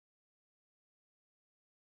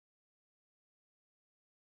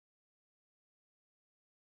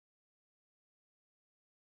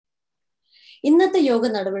ഇന്നത്തെ യോഗ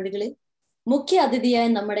നടപടികളിൽ മുഖ്യ അതിഥിയായി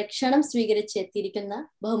നമ്മുടെ ക്ഷണം സ്വീകരിച്ച് എത്തിയിരിക്കുന്ന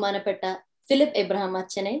ബഹുമാനപ്പെട്ട ഫിലിപ്പ് എബ്രഹാം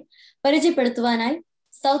അച്ഛനെ പരിചയപ്പെടുത്തുവാനായി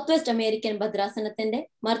സൗത്ത് വെസ്റ്റ് അമേരിക്കൻ ഭദ്രാസനത്തിന്റെ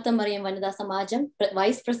മർത്തമറിയം വനിതാ സമാജം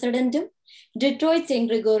വൈസ് പ്രസിഡന്റും ഡെട്രോയിറ്റ് സെയിന്റ്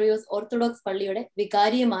ഗ്രിഗോറിയോസ് ഓർത്തഡോക്സ് പള്ളിയുടെ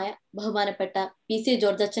വികാരിയുമായ ബഹുമാനപ്പെട്ട PC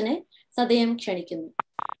ജോർജ് അച്ഛനെ സദയം ക്ഷണിക്കുന്നു.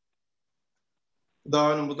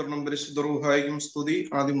 പിതാവിനും പുത്രനും പരിശുദ്ധ റൂഹായിക്കും സ്തുതി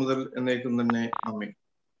ആദ്യം മുതൽ എന്നേക്കും തന്നെ ആമേൻ.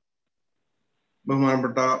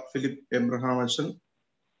 ബഹുമാനപ്പെട്ട ഫിലിപ്പ് എബ്രഹാം അച്ഛൻ,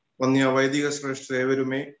 വന്യ വൈദിക ശ്രേഷ്ഠ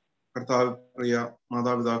ഏവരുമേ, കർത്താവ് പ്രിയ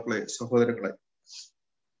മാതാപിതാക്കളെ, സഹോദരങ്ങളെ,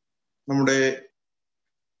 നമ്മുടെ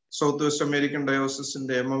south west American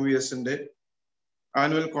ഡയോസിസിന്റെ MMVS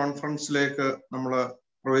annual കോൺഫറൻസിലേക്ക് നമ്മൾ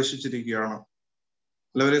പ്രവേശിച്ചിരിക്കുകയാണ്.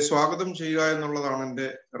 എല്ലാവരെയും സ്വാഗതം ചെയ്യുക എന്നുള്ളതാണ് എൻ്റെ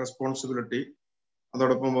റെസ്പോൺസിബിലിറ്റി.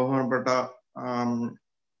 അതോടൊപ്പം ബഹുമാനപ്പെട്ട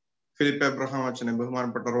ഫിലിപ്പ് എബ്രഹാം അച്ഛനെയും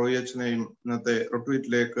ബഹുമാനപ്പെട്ട റോയി അച്ഛനെയും ഇന്നത്തെ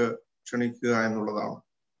റിട്രീറ്റിലേക്ക് ക്ഷണിക്കുക എന്നുള്ളതാണ്.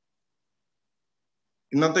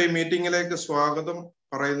 ഇന്നത്തെ ഈ മീറ്റിംഗിലേക്ക് സ്വാഗതം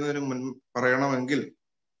പറയണമെങ്കിൽ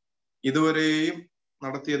ഇതുവരെയും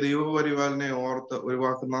നടത്തിയ ദൈവപരിപാലനെ ഓർത്ത് ഒരു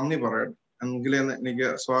വാക്ക് നന്ദി പറയണം. എങ്കിലേ എനിക്ക്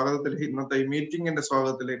ഇന്നത്തെ ഈ മീറ്റിംഗിന്റെ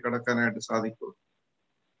സ്വാഗതത്തിലേക്ക് കടക്കാനായിട്ട് സാധിക്കുള്ളൂ.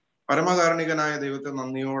 പരമകാരുണികനായ ദൈവത്തെ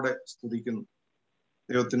നന്ദിയോടെ സ്തുതിക്കുന്നു,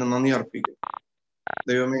 ദൈവത്തിന് നന്ദി അർപ്പിക്കുന്നു.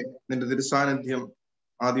 ദൈവമേ, നിന്റെ തിരുസാന്നിധ്യം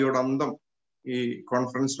ആദിയോട് അന്തം ഈ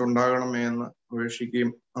കോൺഫറൻസിൽ ഉണ്ടാകണമേ എന്ന് അപേക്ഷിക്കുകയും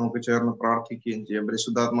നമുക്ക് ചേർന്ന് പ്രാർത്ഥിക്കുകയും ചെയ്യാം.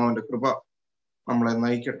 പരിശുദ്ധാത്മാവിന്റെ കൃപ നമ്മളെ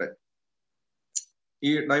നയിക്കട്ടെ.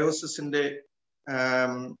 ഈ ഡയോസിസിന്റെ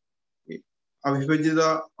അവിഭജിത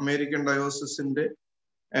അമേരിക്കൻ ഡയോസിസിന്റെ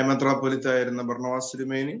മെത്രാപ്പൊലിത്തായിരുന്ന ബർണവാസ്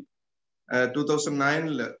തിരുമേനി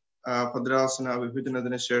 2009 ഭദ്രാസന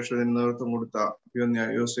വിഭജനത്തിന് ശേഷം ഇതിന് നേതൃത്വം കൊടുത്ത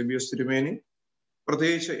യോസേബിയോസ് തിരുമേനി,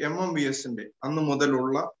 പ്രത്യേകിച്ച് MMVS അന്ന്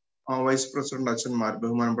മുതലുള്ള വൈസ് പ്രസിഡന്റ് അച്ഛന്മാർ,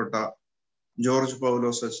 ബഹുമാനപ്പെട്ട ജോർജ്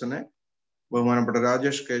പൗലോസ് അച്ഛനെ, ബഹുമാനപ്പെട്ട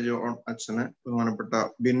രാജേഷ് കെ ജോൺ അച്ഛന്, ബഹുമാനപ്പെട്ട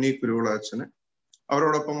ബെന്നി കുരുവിള അച്ഛന്,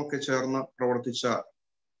 അവരോടൊപ്പമൊക്കെ ചേർന്ന് പ്രവർത്തിച്ച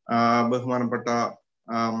ബഹുമാനപ്പെട്ട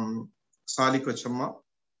സാലി കൊച്ചമ്മ,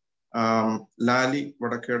 ലാലി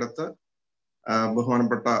വടക്കേടത്ത്,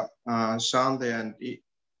 ബഹുമാനപ്പെട്ട ശാന്ത ആന്റി,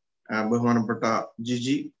 ബഹുമാനപ്പെട്ട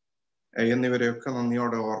ജിജി എന്നിവരെയൊക്കെ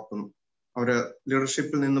നന്ദിയോടെ ഓർക്കുന്നു. അവര്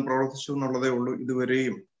ലീഡർഷിപ്പിൽ നിന്ന് പ്രവർത്തിച്ചു എന്നുള്ളതേ ഉള്ളൂ.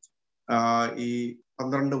 ഇതുവരെയും ഈ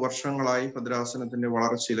 12 വർഷങ്ങളായി ഭദ്രാസനത്തിന്റെ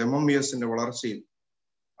വളർച്ചയിൽ, MMVS വളർച്ചയിൽ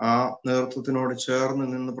ആ നേതൃത്വത്തിനോട് ചേർന്ന്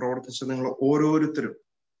നിന്ന് പ്രവർത്തിച്ച നിങ്ങൾ ഓരോരുത്തരും,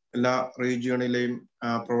 എല്ലാ റീജിയണിലെയും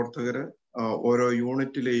പ്രവർത്തകര്, ഓരോ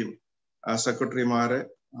യൂണിറ്റിലെയും സെക്രട്ടറിമാര്,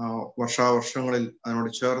 വർഷാവർഷങ്ങളിൽ അതിനോട്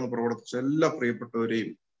ചേർന്ന് പ്രവർത്തിച്ച എല്ലാ പ്രിയപ്പെട്ടവരെയും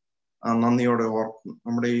നന്ദിയോടെ ഓർക്കുന്നു.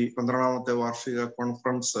 നമ്മുടെ ഈ 12ാമത്തെ വാർഷിക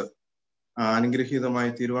കോൺഫറൻസ്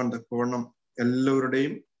അനുഗ്രഹീതമായി തീരുവാൻ തക്കവണ്ണം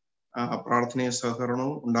എല്ലാവരുടെയും പ്രാർത്ഥനയും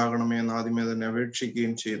സഹകരണവും ഉണ്ടാകണമേ എന്ന് ആദ്യമേ തന്നെ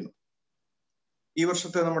അപേക്ഷിക്കുകയും ചെയ്യുന്നു. ഈ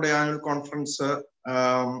വർഷത്തെ നമ്മുടെ ആനുവൽ കോൺഫറൻസ്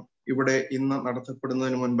ഇവിടെ ഇന്ന്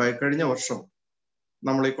നടത്തപ്പെടുന്നതിന് മുൻപായി കഴിഞ്ഞ വർഷം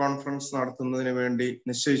നമ്മൾ ഈ കോൺഫറൻസ് നടത്തുന്നതിന് വേണ്ടി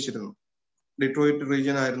നിശ്ചയിച്ചിരുന്നു. ഡിട്രോയിറ്റ്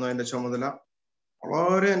റീജിയൻ ആയിരുന്നു അതിന്റെ ചുമതല.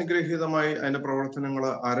 വളരെ അനുഗ്രഹീതമായി അതിന്റെ പ്രവർത്തനങ്ങൾ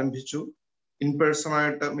ആരംഭിച്ചു. ഇൻ പേഴ്സൺ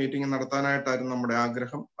ആയിട്ട് മീറ്റിംഗ് നടത്താനായിട്ടായിരുന്നു നമ്മുടെ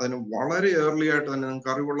ആഗ്രഹം. അതിന് വളരെ ഏർലി ആയിട്ട് തന്നെ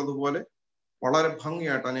നിങ്ങൾക്ക് അറിവുള്ളതുപോലെ വളരെ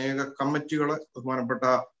ഭംഗിയായിട്ട് അനേക കമ്മിറ്റികള്, ബഹുമാനപ്പെട്ട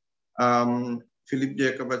ഫിലിപ്പ്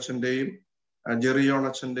ജേക്കബ് അച്ഛന്റെയും ജെറി ജോൺ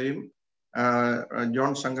അച്ഛന്റെയും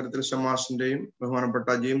ജോൺ ശങ്കരത്തിൽ ശമാസിന്റെയും ബഹുമാനപ്പെട്ട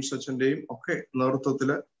ജെയിംസ് അച്ഛന്റെയും ഒക്കെ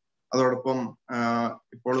നേതൃത്വത്തില്, അതോടൊപ്പം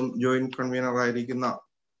ഇപ്പോഴും ജോയിന്റ് കൺവീനർ ആയിരിക്കുന്ന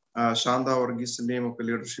ശാന്ത വർഗീസിന്റെയും ഒക്കെ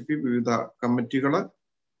ലീഡർഷിപ്പിൽ വിവിധ കമ്മിറ്റികള്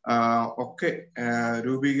ഒക്കെ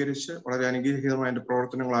രൂപീകരിച്ച് വളരെ അനുഗ്രഹീതമായ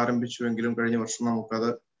പ്രവർത്തനങ്ങൾ ആരംഭിച്ചുവെങ്കിലും കഴിഞ്ഞ വർഷം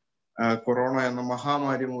നമുക്കത് കൊറോണ എന്ന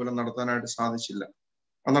മഹാമാരി മൂലം നടത്താനായിട്ട്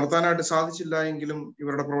സാധിച്ചില്ല എങ്കിലും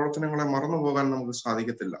ഇവരുടെ പ്രവർത്തനങ്ങളെ മറന്നുപോകാൻ നമുക്ക്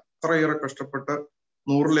സാധിക്കത്തില്ല. അത്രയേറെ കഷ്ടപ്പെട്ട്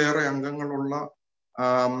 100-ലേറെ അംഗങ്ങളുള്ള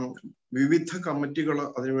വിവിധ കമ്മിറ്റികൾ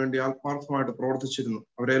അതിനുവേണ്ടി ആത്മാർത്ഥമായിട്ട് പ്രവർത്തിച്ചിരുന്നു.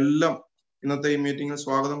 അവരെല്ലാം ഇന്നത്തെ ഈ മീറ്റിംഗിൽ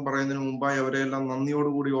സ്വാഗതം പറയുന്നതിന് മുമ്പായി അവരെല്ലാം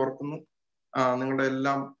നന്ദിയോടുകൂടി ഓർക്കുന്നു. നിങ്ങളുടെ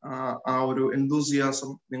എല്ലാം ആ ഒരു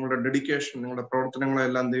എന്തൂസിയാസം, നിങ്ങളുടെ ഡെഡിക്കേഷൻ, നിങ്ങളുടെ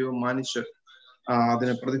പ്രവർത്തനങ്ങളെല്ലാം ദൈവം മാനിച്ച്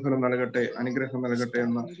അതിന് പ്രതിഫലം നൽകട്ടെ, അനുഗ്രഹം നൽകട്ടെ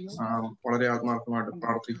എന്ന് വളരെ ആത്മാർത്ഥമായിട്ട്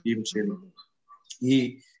പ്രാർത്ഥിക്കുകയും ചെയ്യുന്നു. ഈ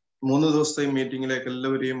 3 ദിവസത്തെ മീറ്റിംഗിലേക്ക്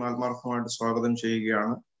എല്ലാവരെയും ആത്മാർത്ഥമായിട്ട് സ്വാഗതം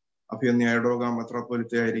ചെയ്യുകയാണ്. അഭിയന്യ ഇടവക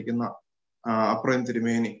മെത്രാപ്പൊലീത്തയായിരിക്കുന്ന അപ്രയം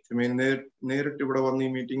തിരുമേനി നേരിട്ട് ഇവിടെ വന്ന് ഈ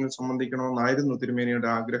മീറ്റിംഗിൽ സംബന്ധിക്കണമെന്നായിരുന്നു തിരുമേനിയുടെ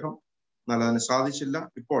ആഗ്രഹം. എന്നാൽ അതിന് സാധിച്ചില്ല.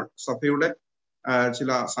 ഇപ്പോൾ സഭയുടെ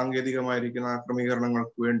ചില സാങ്കേതികമായിരിക്കുന്ന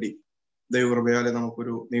ക്രമീകരണങ്ങൾക്ക് വേണ്ടി ദൈവകൃപയാലെ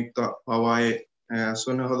നമുക്കൊരു നിയുക്ത ഭാവായെ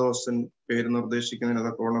സുനഹദോസൻ പേര് നിർദ്ദേശിക്കുന്നതിന്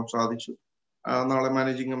തക്കവണ്ണം സാധിച്ചു. നാളെ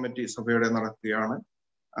മാനേജിംഗ് കമ്മിറ്റി സഭയുടെ നടക്കുകയാണ്.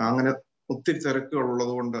 അങ്ങനെ ഒത്തിരി തിരക്കുകൾ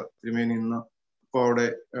ഉള്ളത് കൊണ്ട് തിരുമേനി ഇന്ന് ഇപ്പോൾ അവിടെ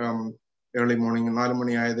ഏർലി മോർണിംഗ് 4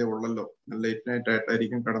 മണി ആയതേ ഉള്ളല്ലോ, ലേറ്റ് നൈറ്റ്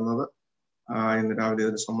ആയിട്ടായിരിക്കും കിടന്നത്. ഇന്ന് രാവിലെ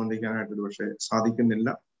ഇതിൽ സംബന്ധിക്കാനായിട്ട് പക്ഷേ സാധിക്കുന്നില്ല.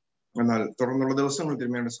 എന്നാൽ തുടർന്നുള്ള ദിവസങ്ങളിൽ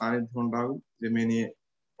തിരുമേനിയുടെ സാന്നിധ്യം ഉണ്ടാകും. തിരുമേനിയെ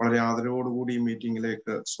വളരെ ആദരവോടുകൂടി ഈ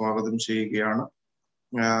മീറ്റിംഗിലേക്ക് സ്വാഗതം ചെയ്യുകയാണ്.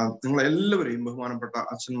 നിങ്ങളെല്ലാവരെയും, ബഹുമാനപ്പെട്ട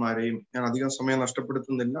അച്ഛന്മാരെയും ഞാൻ അധികം സമയം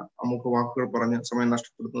നഷ്ടപ്പെടുത്തുന്നില്ല. നമുക്ക് വാക്കുകൾ പറഞ്ഞ് സമയം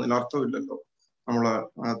നഷ്ടപ്പെടുത്തുന്നതിൽ അർത്ഥമില്ലല്ലോ. നമ്മൾ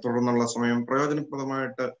തുടർന്നുള്ള സമയം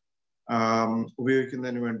പ്രയോജനപ്രദമായിട്ട്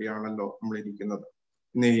ഉപയോഗിക്കുന്നതിന് വേണ്ടിയാണല്ലോ നമ്മൾ ഇരിക്കുന്നത്.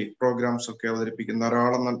 ഇന്ന് ഈ പ്രോഗ്രാംസ് ഒക്കെ അവതരിപ്പിക്കുന്ന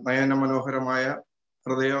ധാരാളം നയന മനോഹരമായ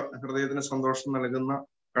ഹൃദയത്തിന് സന്തോഷം നൽകുന്ന,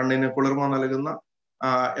 കണ്ണിന് കുളിർമ നൽകുന്ന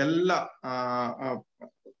എല്ലാ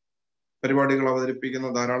പരിപാടികൾ അവതരിപ്പിക്കുന്ന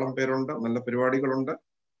ധാരാളം പേരുണ്ട്. നല്ല പരിപാടികളുണ്ട്.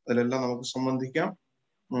 അതിലെല്ലാം നമുക്ക് സംബന്ധിക്കാം.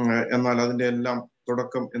 എന്നാൽ അതിന്റെ എല്ലാം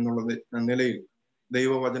തുടക്കം എന്നുള്ള നിലയിൽ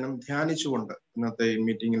ദൈവവചനം ധ്യാനിച്ചുകൊണ്ട് ഇന്നത്തെ ഈ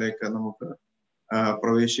മീറ്റിംഗിലേക്ക് നമുക്ക്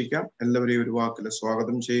പ്രവേശിക്കാം. എല്ലാവരെയും ഒരു വാക്കിൽ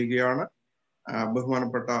സ്വാഗതം ചെയ്യുകയാണ്.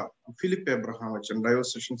 ബഹുമാനപ്പെട്ട ഫിലിപ്പ് എബ്രഹാം അച്ഛൻ,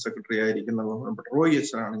 ഡയോസെഷൻ സെക്രട്ടറി ആയിരിക്കുന്ന ബഹുമാനപ്പെട്ട റോയി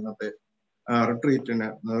അച്ഛനാണ് ഇന്നത്തെ റിട്രീറ്റിന്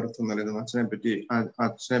നേതൃത്വം നൽകുന്ന. അച്ഛനെ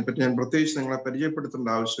പറ്റി ഞാൻ പ്രത്യേകിച്ച് നിങ്ങളെ പരിചയപ്പെടുത്തേണ്ട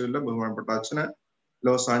ആവശ്യമില്ല. ബഹുമാനപ്പെട്ട അച്ഛന്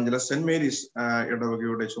ലോസ് ആഞ്ചലസ് സെന്റ് മേരീസ്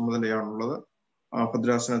ഇടവകയുടെ ചുമതലയാണുള്ളത്.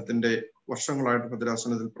 ഭദ്രാസനത്തിന്റെ വർഷങ്ങളായിട്ട്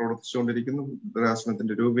ഭദ്രാസനത്തിൽ പ്രവർത്തിച്ചുകൊണ്ടിരിക്കുന്നു.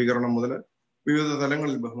 ഭദ്രാസനത്തിന്റെ രൂപീകരണം മുതൽ വിവിധ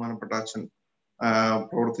തലങ്ങളിൽ ബഹുമാനപ്പെട്ട അച്ഛൻ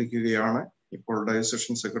പ്രവർത്തിക്കുകയാണ്. ഇപ്പോൾ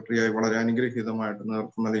ഡയോസെഷൻ സെക്രട്ടറിയായി വളരെ അനുഗ്രഹീതമായിട്ട്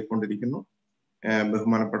നേതൃത്വം നൽകിക്കൊണ്ടിരിക്കുന്നു.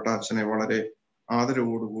 ബഹുമാനപ്പെട്ട അച്ഛനെ വളരെ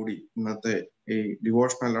ആദരവോടുകൂടി ഇന്നത്തെ ഈ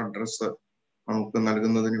ഡിവോഷണൽ അഡ്രസ്സ് നമുക്ക്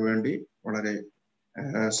നൽകുന്നതിന് വേണ്ടി വളരെ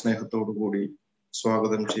സ്നേഹത്തോടു കൂടി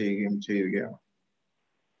സ്വാഗതം ചെയ്യുകയാണ്.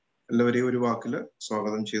 എല്ലാവരെയും ഒരു വാക്കിൽ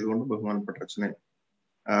സ്വാഗതം ചെയ്തുകൊണ്ട് ബഹുമാനപ്പെട്ട അച്ഛനെ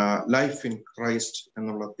ലൈഫ് ഇൻ ക്രൈസ്റ്റ്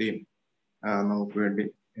എന്നുള്ള തീം നമുക്ക് വേണ്ടി,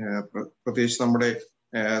 പ്രത്യേകിച്ച് നമ്മുടെ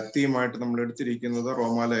തീമായിട്ട് നമ്മൾ എടുത്തിരിക്കുന്നത്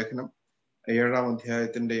റോമാലേഖനം 7-ാം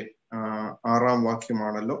അധ്യായത്തിന്റെ 6-ാം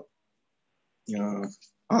വാക്യമാണല്ലോ.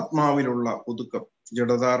 ആത്മാവിലുള്ള പുതുക്കം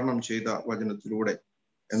ജഡധാരണം ചെയ്ത വചനത്തിലൂടെ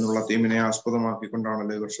എന്നുള്ള തീമിനെ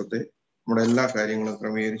ആസ്പദമാക്കിക്കൊണ്ടാണല്ലോ ഈ വർഷത്തെ നമ്മുടെ എല്ലാ കാര്യങ്ങളും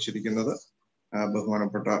ക്രമീകരിച്ചിരിക്കുന്നത്.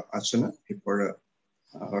 ബഹുമാനപ്പെട്ട അച്ഛന് ഇപ്പോൾ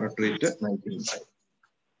retreat നയിക്കുന്നുണ്ടായി.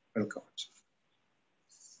 Welcome.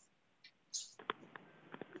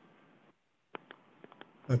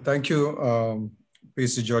 Thank you,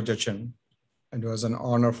 P.C. George Achan. It was an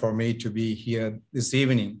honor for me to be here this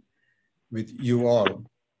evening with you all.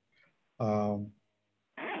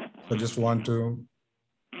 I just want to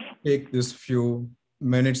take this few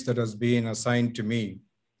minutes that has been assigned to me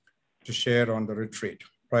to share on the retreat.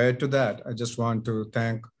 Prior to that, I just want to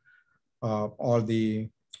thank all the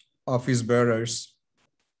office bearers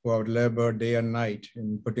who have labored day and night in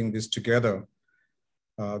putting this together.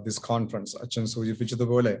 This conference. അച്ഛൻ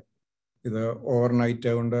സൂചിപ്പിച്ചതുപോലെ ഇത്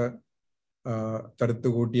overnight കൊണ്ട്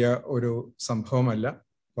തടുത്തുകൂട്ടിയ ഒരു സംഭവമല്ല.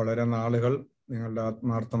 വളരെ നാളുകൾ നിങ്ങളുടെ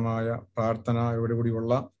ആത്മാർത്ഥമായ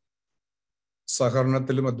പ്രാർത്ഥനയോടുകൂടിയുള്ള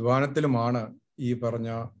സഹകരണത്തിലും അധ്വാനത്തിലുമാണ് ഈ പറഞ്ഞ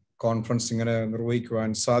കോൺഫറൻസ് ഇങ്ങനെ നിർവഹിക്കുവാൻ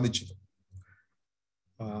സാധിച്ചത്.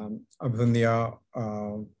 അഭിനന്ദ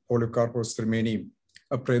പോളികാർപ്പോസ് തിരുമേനിയും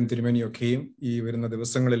അപ്രേം തിരുമേനിയൊക്കെയും ഈ വരുന്ന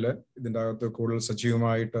ദിവസങ്ങളിൽ ഇതിൻ്റെ അകത്ത് കൂടുതൽ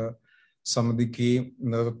സജീവമായിട്ട് സമ്മതിക്കുകയും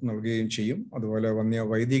നേതൃത്വം നൽകുകയും ചെയ്യും. അതുപോലെ വന്യ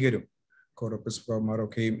വൈദികരും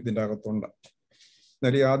കോറപ്പിസ്മാരൊക്കെയും ഇതിൻ്റെ അകത്തുണ്ട്.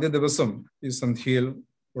 എന്നാൽ ഈ ആദ്യ ദിവസം ഈ സന്ധ്യയിൽ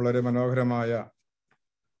വളരെ മനോഹരമായ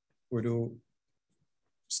ഒരു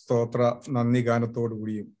സ്തോത്ര നന്ദി ഗാനത്തോടു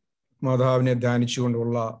കൂടിയും മാതാവിനെ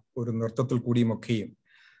ധ്യാനിച്ചുകൊണ്ടുള്ള ഒരു നൃത്തത്തിൽ കൂടിയുമൊക്കെയും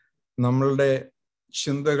നമ്മളുടെ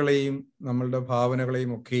ചിന്തകളെയും നമ്മളുടെ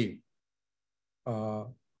ഭാവനകളെയും ഒക്കെയും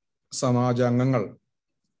സമാജ അംഗങ്ങൾ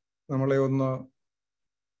നമ്മളെ ഒന്ന്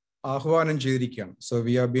ആഹ്വാനം ചെയ്തിരിക്കുകയാണ്. So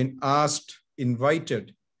we have been asked, invited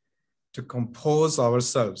to compose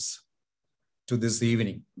ourselves to this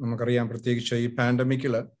evening. നമുക്കറിയാം, പ്രത്യേകിച്ച് ഈ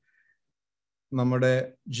പാൻഡമിക്കിൽ നമ്മുടെ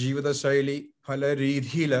ജീവിതശൈലി പല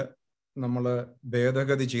രീതിയിൽ നമ്മൾ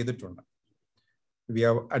ഭേദഗതി ചെയ്തിട്ടുണ്ട്. We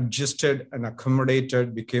have adjusted and accommodated,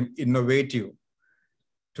 became innovative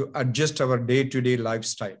to adjust our day-to-day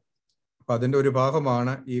lifestyle. അപ്പം അതിൻ്റെ ഒരു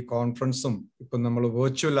ഭാഗമാണ് ഈ കോൺഫറൻസും. ഇപ്പം നമ്മൾ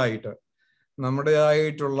വെർച്വലായിട്ട്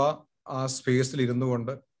നമ്മുടേതായിട്ടുള്ള ആ സ്പേസിൽ ഇരുന്നു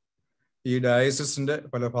കൊണ്ട് ഈ ഡയസിന്റെ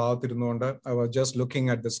പല ഭാഗത്തിരുന്നുകൊണ്ട് I was just looking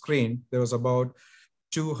at the screen. There was about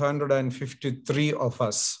 253 of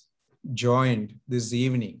us joined this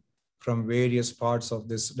evening from various parts of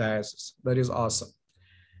this diocese. That is awesome.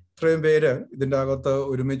 ഇത്രയും പേര് ഇതിൻ്റെ അകത്ത്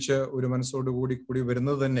ഒരുമിച്ച് ഒരു മനസ്സോട് കൂടി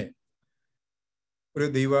വരുന്നത് തന്നെ ഒരു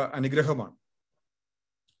ദൈവ അനുഗ്രഹമാണ്.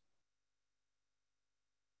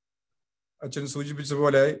 അച്ഛൻ സൂചിപ്പിച്ച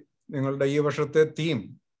പോലെ നിങ്ങളുടെ ഈ വർഷത്തെ theme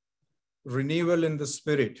renewal in the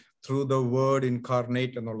spirit through the word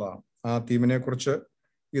incarnate എന്നുള്ളതാണ്. ആ തീമിനെ കുറിച്ച്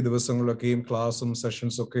ഈ ദിവസങ്ങളിലൊക്കെയും ക്ലാസ്സും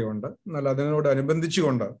സെഷൻസും ഒക്കെ ഉണ്ട്. എന്നാൽ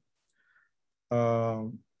അതിനോടനുബന്ധിച്ചുകൊണ്ട്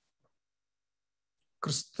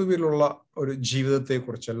ക്രിസ്തുവിലുള്ള ഒരു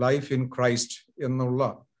ജീവിതത്തെക്കുറിച്ച്, ലൈഫ് ഇൻ ക്രൈസ്റ്റ് എന്നുള്ള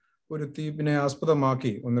ഒരു തീമിനെ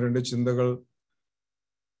ആസ്പദമാക്കി ഒന്ന് രണ്ട് ചിന്തകൾ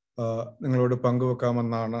നിങ്ങളോട്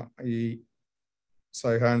പങ്കുവെക്കാമെന്നാണ് ഈ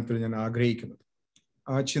സായാഹ്നത്തിൽ ഞാൻ ആഗ്രഹിക്കുന്നത്.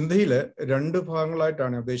 ആ ചിന്തയിൽ 2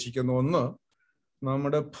 ഭാഗങ്ങളായിട്ടാണ് ഉദ്ദേശിക്കുന്നത്. ഒന്ന്,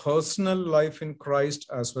 നമ്മുടെ personal life in Christ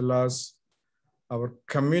as well as our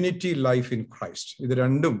community life in Christ. ഇത്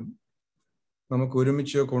രണ്ടും നമുക്ക്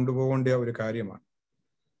ഒരുമിച്ച് കൊണ്ടുപോകേണ്ട ഒരു കാര്യമാണ്.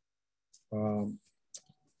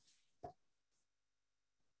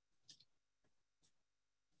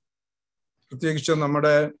 പ്രത്യേകിച്ച്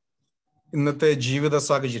നമ്മുടെ ഇന്നത്തെ ജീവിത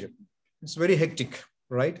സാഹചര്യം, it's very hectic,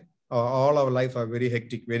 right? All our life are very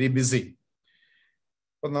hectic, very busy.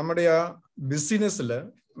 അപ്പൊ നമ്മുടെ ആ ബിസിനെസ്സിൽ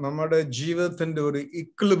നമ്മുടെ ജീവിതത്തിന്റെ ഒരു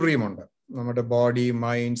ഇക്വിലിബ്രിയം ഉണ്ട്. നമ്മുടെ ബോഡി,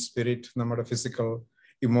 മൈൻഡ്, സ്പിരിറ്റ്, നമ്മുടെ ഫിസിക്കൽ,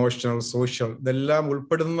 ഇമോഷണൽ, സോഷ്യൽ, ഇതെല്ലാം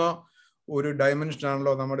ഉൾപ്പെടുന്ന ഒരു ഡയമെൻഷൻ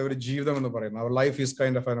ആണല്ലോ നമ്മുടെ ഒരു ജീവിതം എന്ന് പറയുന്നത്. Our life is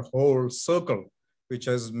kind of A whole circle which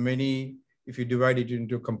has many, if you divide it in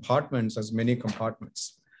to compartments, has many compartments.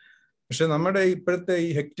 പക്ഷെ നമ്മുടെ ഇപ്പോഴത്തെ ഈ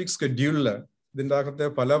ഹെക്റ്റിക് സ്കെഡ്യൂളില് ഇതിൻ്റെ അകത്തെ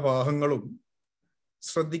പല ഭാഗങ്ങളും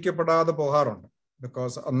ശ്രദ്ധിക്കപ്പെടാതെ പോകാറുണ്ട്.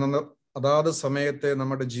 ബിക്കോസ് അതാത് സമയത്തെ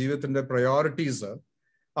നമ്മുടെ ജീവിതത്തിന്റെ പ്രയോറിറ്റീസ്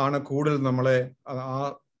ആണ് കൂടുതൽ നമ്മളെ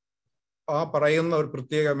ആ പറയുന്ന ഒരു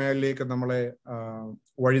പ്രത്യേക മേഖലയിലേക്ക് നമ്മളെ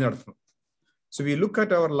വഴി നടത്തുന്നത്. So we look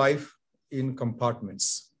at our life in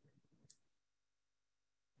compartments.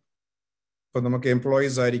 ഇപ്പൊ നമുക്ക്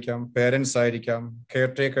എംപ്ലോയീസ് ആയിരിക്കാം, പേരൻസ് ആയിരിക്കാം,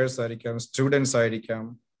 കെയർ ടേക്കേഴ്സ് ആയിരിക്കാം, സ്റ്റുഡൻസ് ആയിരിക്കാം.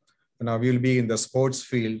 Now we will be in the sports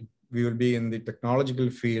field, we will be in the technological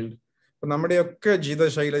field. So നമ്മുടെയൊക്കെ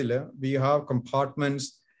ജീവിതശൈലിയിൽ we have compartments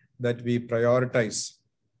that we prioritize.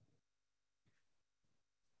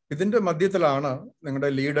 ഇതിന്റെ മധ്യത്തിലാണ് നിങ്ങളുടെ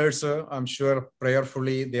leaders, I am sure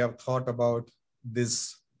prayerfully they have thought about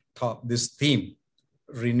this theme,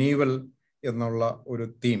 renewal എന്നുള്ള ഒരു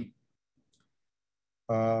theme.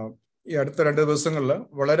 ഈ അടുത്ത 2 ദിവസങ്ങളിൽ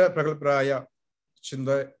വളരെ പ്രഗത്ഭരായ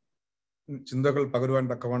ചിന്തകൾ പകരുവാൻ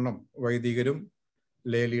തക്കവണ്ണം വൈദികരും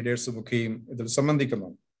ലേ ലീഡേഴ്സും ഒക്കെയും ഇതിൽ സംബന്ധിക്കുന്നു.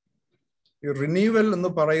 ഈ റിന്യൂവൽ എന്ന്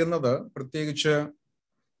പറയുന്നത് പ്രത്യേകിച്ച്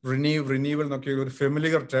റിന്യൂവൽ എന്നൊക്കെ ഒരു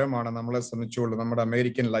ഫെമിലിയർ ടേം ആണ് നമ്മളെ സംബന്ധിച്ചുകൊണ്ട്. നമ്മുടെ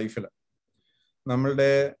അമേരിക്കൻ ലൈഫിൽ,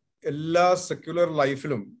 നമ്മളുടെ എല്ലാ സെക്യുലർ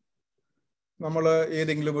ലൈഫിലും നമ്മൾ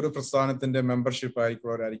ഏതെങ്കിലും ഒരു പ്രസ്ഥാനത്തിന്റെ മെമ്പർഷിപ്പ്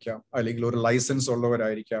ആയിരിക്കുന്നവരായിരിക്കാം, അല്ലെങ്കിൽ ഒരു ലൈസൻസ്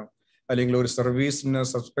ഉള്ളവരായിരിക്കാം, അല്ലെങ്കിൽ ഒരു സർവീസിന്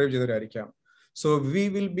subscribe ചെയ്തവരായിരിക്കാം. So we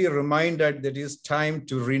will be reminded that it is time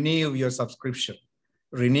to renew your subscription,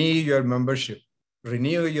 renew your membership,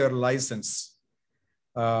 renew your license.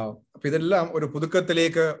 അപ്പൊ ഇതെല്ലാം ഒരു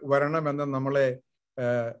പുതുക്കത്തിലേക്ക് വരണമെന്ന് നമ്മളെ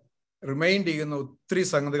റിമൈൻഡ് ചെയ്യുന്ന ഒത്തിരി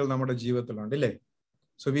സംഗതികൾ നമ്മുടെ ജീവിതത്തിലുണ്ട്, ഇല്ലേ?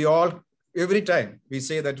 So we all every time we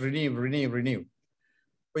say that renew.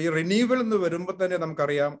 അപ്പൊ ഈ റിന്യൂവൽ എന്ന് വരുമ്പോൾ തന്നെ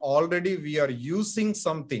നമുക്കറിയാം already V are using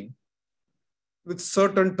something with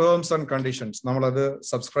certain terms and conditions. നമ്മളത്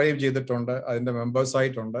സബ്സ്ക്രൈബ് ചെയ്തിട്ടുണ്ട്, അതിന്റെ മെമ്പേഴ്സ്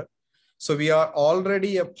ആയിട്ടുണ്ട്. So we are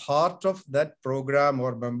already a part of that program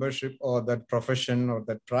or membership or that profession or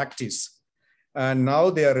that practice. And now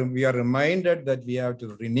we are reminded that we have to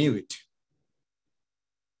renew it.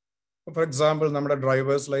 For example, നമ്മുടെ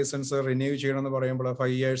drivers licence renew ചെയ്യണമെന്ന് പറയുമ്പോൾ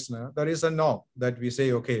 5 years, there is a norm that we say,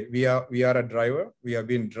 okay, we are a driver, we have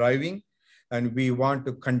been driving and we want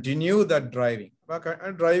to continue that driving.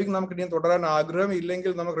 Driving നമുക്ക് ഇനി തുടരാൻ ആഗ്രഹം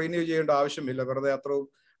ഇല്ലെങ്കിൽ നമുക്ക് renew ചെയ്യേണ്ട ആവശ്യമില്ല, വെറുതെ അത്ര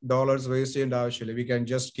ഡോളേഴ്സ് വേസ്റ്റ് ചെയ്യേണ്ട ആവശ്യമില്ല. We can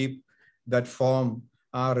just keep that form,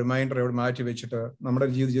 ആ റിമൈൻഡർ ഇവിടെ മാറ്റി വെച്ചിട്ട് നമ്മുടെ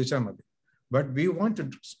ജീവിതം ജീവിച്ചാൽ മതി. But we want to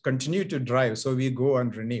continue to drive, so we go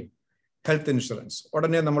and renew. Health insurance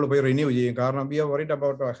ഉടനെ നമ്മൾ പോയി റിന്യൂ ചെയ്യും, കാരണം V R worried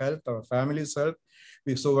about our health, our families health.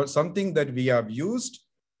 So something that we have used,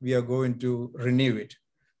 V are going to renew it.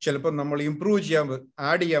 ചിലപ്പോൾ നമ്മൾ improve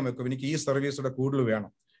add ചെയ്യാൻ വെക്കും, എനിക്ക് ഈ സർവീസ് കൂടുതൽ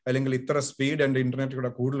വേണം, അല്ലെങ്കിൽ ഇത്ര സ്പീഡ് ആൻഡ് ഇന്റർനെറ്റ് കൂടെ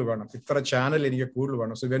കൂടുതൽ വേണം, ഇത്ര ചാനൽ എനിക്ക് കൂടുതൽ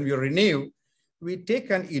വേണം. So when we renew, we take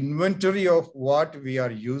an inventory of what we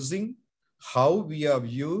are using, how we have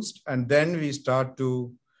used, and then we start to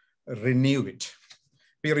renew it.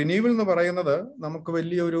 ഈ റിന്യൂവൽ എന്ന് പറയുന്നത് നമുക്ക്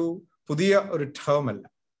വലിയൊരു പുതിയ ഒരു ടേം അല്ല,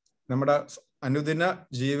 നമ്മുടെ അനുദിന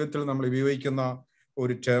ജീവിതത്തിൽ നമ്മൾ ഉപയോഗിക്കുന്ന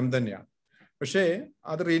ഒരു ടേം തന്നെയാണ്. പക്ഷേ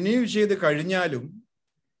അത് റിന്യൂ ചെയ്ത് കഴിഞ്ഞാലും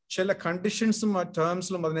ചില കണ്ടീഷൻസും ആ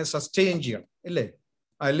ടേംസിലും അതിനെ സസ്റ്റെയിൻ ചെയ്യണം, ഇല്ലേ?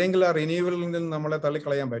 അല്ലെങ്കിൽ ആ റിന്യൂവലിൽ നിന്ന് നമ്മളെ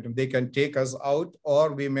തള്ളിക്കളയാൻ പറ്റും. They can take us out or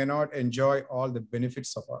we may not enjoy all the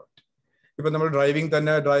benefits of it. ഇപ്പൊ നമ്മൾ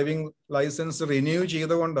ഡ്രൈവിംഗ് ലൈസൻസ് റിന്യൂ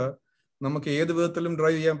ചെയ്തുകൊണ്ട് നമുക്ക് ഏത് വിധത്തിലും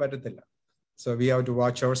ഡ്രൈവ് ചെയ്യാൻ പറ്റത്തില്ല. So we have to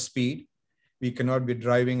watch our speed. We cannot be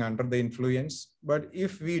driving under the influence. But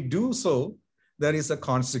if we do so, there is a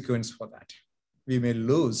consequence for that. We may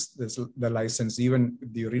lose the license even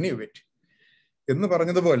if you renew it. എന്ന്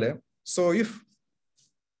പറഞ്ഞതുപോലെ, so if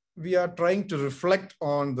we are trying to reflect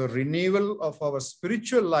on the renewal of our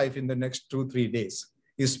spiritual life in the next 2-3 days,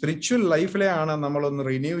 ഈ spiritual ലൈഫിലെയാണ് നമ്മളൊന്ന്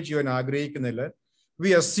renew ചെയ്യാൻ ആഗ്രഹിക്കുന്നില്ല.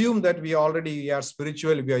 We assume that we are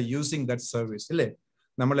spiritual, we are using that service, ഇല്ലേ?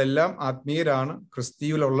 നമ്മളെല്ലാം ആത്മീയരാണ്,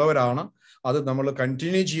 ക്രിസ്തുവിലുള്ളവരാണ്. അത് നമ്മൾ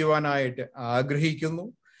continue ചെയ്യുവാനായിട്ട് ആഗ്രഹിക്കുന്നു.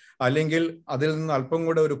 അല്ലെങ്കിൽ അതിൽ നിന്ന് അല്പം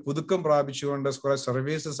കൂടെ ഒരു പുതുക്കം പ്രാപിച്ചുകൊണ്ട് കുറെ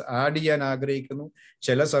സർവീസസ് ആഡ് ചെയ്യാൻ ആഗ്രഹിക്കുന്നു.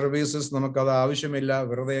 ചില സർവീസസ് നമുക്കത് ആവശ്യമില്ല,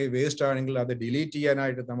 വെറുതെ വേസ്റ്റ് ആണെങ്കിൽ അത് ഡിലീറ്റ്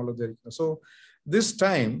ചെയ്യാനായിട്ട് നമ്മൾ ഉദ്ദേശിക്കുന്നു. So this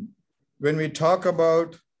time when we talk about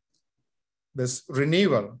this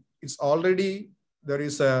renewal, it's already there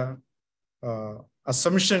is a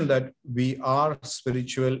assumption that we are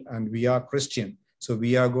spiritual and we are Christian. So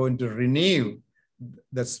we are going to renew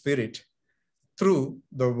the spirit through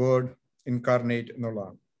the word incarnate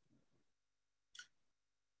എന്നുള്ളതാണ്.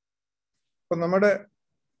 അപ്പൊ നമ്മുടെ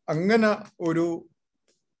അങ്ങനെ ഒരു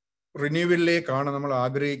റിന്യൂവലിലേക്കാണ് നമ്മൾ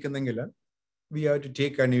ആഗ്രഹിക്കുന്നെങ്കിൽ we have to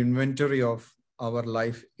take an inventory of our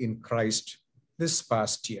life in Christ this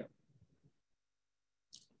past year.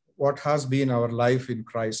 What has been our life in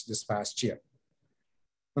Christ this past year?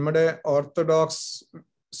 നമ്മുടെ orthodox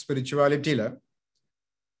സ്പിരിച്വാലിറ്റിയിൽ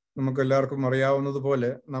നമുക്ക് എല്ലാവർക്കും അറിയാവുന്നതുപോലെ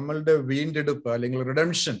നമ്മളുടെ വീണ്ടെടുപ്പ് അല്ലെങ്കിൽ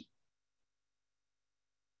redemption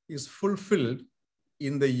is fulfilled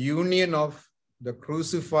in the union of the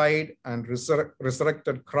crucified and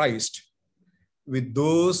resurrected Christ with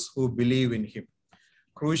those who believe in him.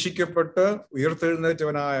 ക്രൂശിക്കപ്പെട്ട്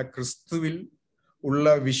ഉയർത്തെഴുന്നേറ്റവനായ ക്രിസ്തുവിൽ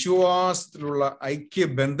ഉള്ള വിശ്വാസത്തിലുള്ള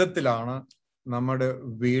ഐക്യബന്ധത്തിലാണ് നമ്മുടെ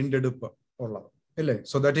വീണ്ടെടുപ്പ് ഉള്ളത്, അല്ലേ?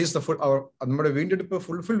 സോ ദാറ്റ് ഈസ് നമ്മുടെ വീണ്ടെടുപ്പ്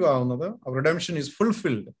ഫുൾഫിൽ ആവുന്നത്, redemption is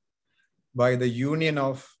fulfilled by the union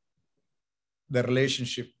of the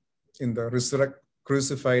relationship in the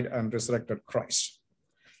crucified and resurrected Christ.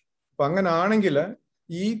 അപ്പൊ അങ്ങനെ ആണെങ്കിൽ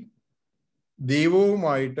ഈ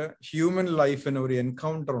ദൈവവുമായിട്ട് ഹ്യൂമൻ ലൈഫിന് ഒരു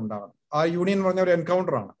എൻകൗണ്ടർ ഉണ്ടാകും. ആ യൂണിയൻ എന്ന് പറഞ്ഞ ഒരു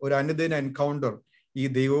എൻകൗണ്ടർ ആണ്, ഒരു അനുദിന എൻകൗണ്ടർ ഈ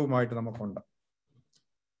ദൈവവുമായിട്ട് നമുക്കുണ്ട്.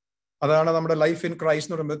 അതാണ് നമ്മുടെ ലൈഫ് ഇൻ ക്രൈസ്റ്റ്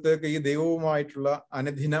എന്ന് പറയുമ്പോഴത്തേക്ക് ഈ ദൈവവുമായിട്ടുള്ള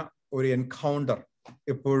അനുദിന ഒരു എൻകൗണ്ടർ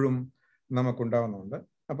എപ്പോഴും നമുക്കുണ്ടാകുന്നുണ്ട്.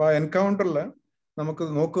 അപ്പൊ ആ എൻകൗണ്ടറിൽ നമുക്ക്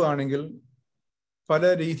നോക്കുകയാണെങ്കിൽ പല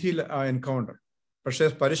രീതിയിൽ ആ എൻകൗണ്ടർ, പക്ഷെ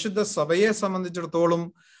പരിശുദ്ധ സഭയെ സംബന്ധിച്ചിടത്തോളം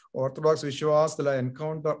ഓർത്തഡോക്സ് വിശ്വാസത്തിൽ ആ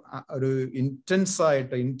എൻകൗണ്ടർ ഒരു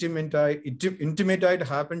ഇന്റിമേറ്റ് ആയിട്ട്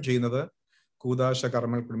ഹാപ്പൻ ചെയ്യുന്നത് കൂദാശ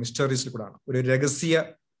കർമ്മങ്ങളിൽ കൂടി, മിസ്റ്ററീസിൽ കൂടാണ്. ഒരു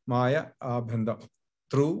രഹസ്യമായ ആ ബന്ധം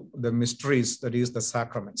through the mysteries, that is the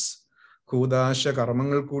sacraments. കൂദാശ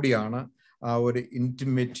കർമ്മങ്ങൾ കൂടിയാണ് ആ ഒരു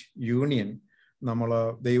ഇന്റിമേറ്റ് യൂണിയൻ നമ്മൾ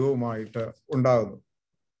ദൈവവുമായിട്ട് ഉണ്ടാകുന്നു.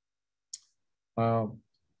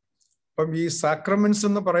 അപ്പം ഈ സാക്രമെന്റ്സ്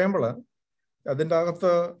എന്ന് പറയുമ്പോൾ അതിൻ്റെ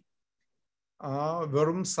അകത്ത് ആ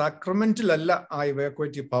വെറും സാക്രമെന്റിലല്ല ആ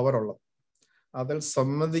ഇവാക്വേറ്റീവ് പവർ ഉള്ളത്, അതിൽ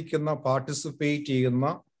സംബന്ധിക്കുന്ന പാർട്ടിസിപ്പേറ്റ് ചെയ്യുന്ന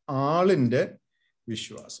ആളിന്റെ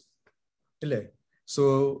വിശ്വാസം, ഇല്ലേ? So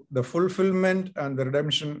the fulfilment and the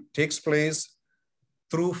redemption takes place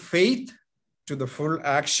through faith to the full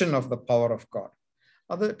action of the power of God.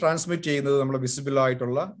 അത് ട്രാൻസ്മിറ്റ് ചെയ്യുന്നത് നമ്മൾ വിസിബിൾ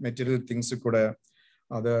ആയിട്ടുള്ള മെറ്റീരിയൽ തിങ്സിൽ കൂടെ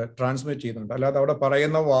അത് ട്രാൻസ്മിറ്റ് ചെയ്യുന്നുണ്ട്. അല്ലാതെ അവിടെ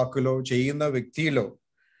പറയുന്ന വാക്കിലോ ചെയ്യുന്ന വ്യക്തിയിലോ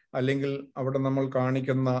അല്ലെങ്കിൽ അവിടെ നമ്മൾ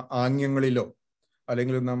കാണിക്കുന്ന ആംഗ്യങ്ങളിലോ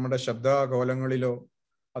അല്ലെങ്കിൽ നമ്മുടെ ശബ്ദകോലങ്ങളിലോ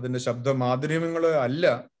അതിൻ്റെ ശബ്ദമാധുര്യമങ്ങളോ അല്ല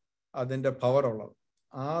അതിൻ്റെ പവർ ഉള്ളത്.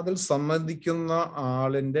 അതിൽ സംബന്ധിക്കുന്ന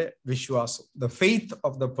ആളിന്റെ വിശ്വാസം, the faith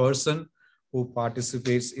of the person who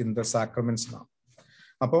participates in the sacraments ആണ്.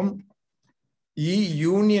 അപ്പം ഈ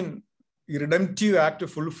യൂണിയൻ, ഈ റിഡംപ്റ്റീവ്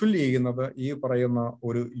ആക്ട് ഫുൾഫിൽ ചെയ്യുന്നത് ഈ പറയുന്ന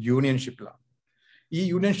ഒരു യൂണിയൻഷിപ്പിലാണ്. ഈ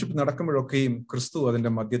യൂണിയൻഷിപ്പ് നടക്കുമ്പോഴൊക്കെയും ക്രിസ്തു അതിന്റെ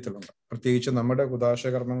മധ്യത്തിലുണ്ട്. പ്രത്യേകിച്ച് നമ്മുടെ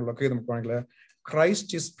ഉദാശകർമ്മങ്ങളിലൊക്കെ നമുക്കാണെങ്കിൽ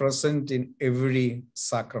Christ is present in every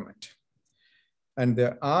sacrament. And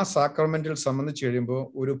ആ സാക്രമെന്റിൽ സംബന്ധിച്ച് കഴിയുമ്പോൾ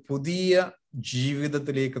ഒരു പുതിയ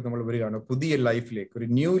ജീവിതത്തിലേക്ക് നമ്മൾ വരികയാണ്, പുതിയ ലൈഫിലേക്ക്, ഒരു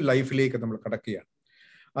ന്യൂ ലൈഫിലേക്ക് നമ്മൾ കടക്കുകയാണ്.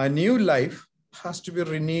 ആ new life has to B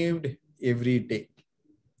റിന്യൂവ്ഡ് every day.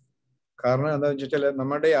 കാരണം എന്താണെന്ന് വെച്ചാൽ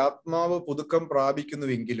നമ്മുടെ ആത്മാവ് പുതുക്കം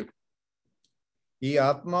പ്രാപിക്കുന്നുവെങ്കിലും ഈ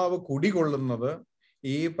ആത്മാവ് കുടികൊള്ളുന്നത്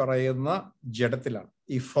ഈ പറയുന്ന ജഡത്തിലാണ്,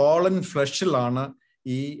 ഈ ഫാളൻ ഫ്ലഷിലാണ്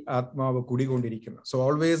ഈ ആത്മാവ് കുടികൊണ്ടിരിക്കുന്നത്. So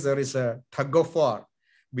always there is A tug of war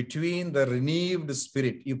between the റിനീവ്ഡ്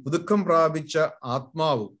spirit, ഈ പുതുക്കം പ്രാപിച്ച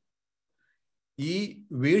ആത്മാവും ഈ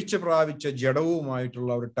വീഴ്ച പ്രാപിച്ച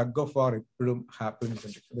ജഡവുമായിട്ടുള്ള ഒരു ടഗ് ഓഫ് വാർ എപ്പോഴും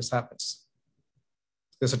happens.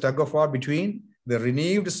 There's a tug of war between the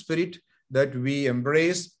renewed spirit that we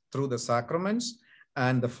embrace through the sacraments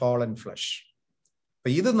and the fallen flesh. അപ്പൊ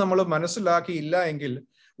ഇത് നമ്മൾ മനസ്സിലാക്കിയില്ല എങ്കിൽ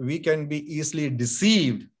we can be easily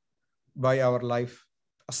deceived by our life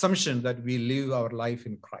assumption that we live our life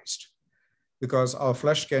in Christ, because our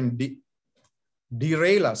flesh can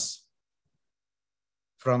derail us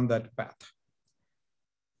from that path.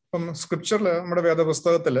 അപ്പം സ്ക്രിപ്ചറിൽ നമ്മുടെ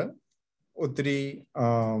വേദപുസ്തകത്തിൽ ഒത്തിരി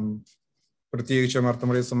പ്രത്യേകിച്ച്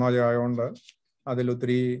മർത്തമറിയ സമാജം ആയതുകൊണ്ട്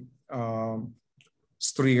അതിലൊത്തിരി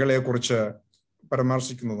സ്ത്രീകളെ കുറിച്ച്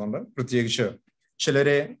പരാമർശിക്കുന്നുണ്ട്. പ്രത്യേകിച്ച്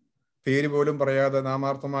ചിലരെ പേര് പോലും പറയാതെ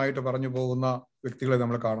നാമാർത്ഥമായിട്ട് പറഞ്ഞു പോകുന്ന വ്യക്തികളെ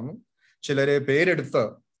നമ്മൾ കാണുന്നു. ചിലരെ പേരെടുത്ത്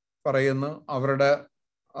പറയുന്ന അവരുടെ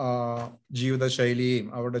ജീവിത ശൈലിയെയും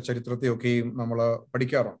അവരുടെ ചരിത്രത്തെയൊക്കെയും നമ്മൾ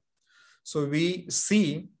പഠിക്കാറുണ്ട്. So we see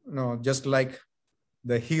just like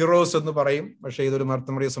the heroes എന്ന് പറയും, പക്ഷേ ഇതൊരു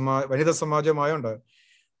വനിതാ സമാജമായോണ്ട്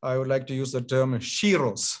I would like to use the term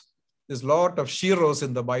sheroes. There's a lot of sheroes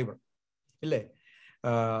in the Bible,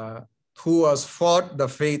 who has fought the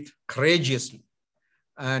faith courageously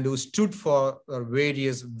and who stood for their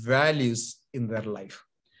various values in their life.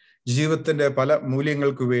 ജീവിതത്തിന്റെ പല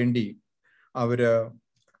മൂല്യങ്ങൾക്ക് വേണ്ടി അവര്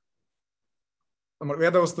നമ്മൾ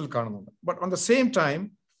വേദവസ്തുവിൽ കാണുന്നുണ്ട്. But on the same time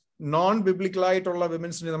non biblical ആയിട്ടുള്ള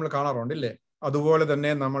വിമൻസിനെ നമ്മൾ കാണാറുണ്ട്, ഇല്ലേ? അതുപോലെ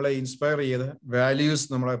തന്നെ നമ്മളെ ഇൻസ്പയർ ചെയ്ത് വാല്യൂസ്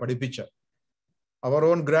നമ്മളെ പഠിപ്പിച്ച our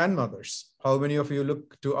own grandmothers. How many of you look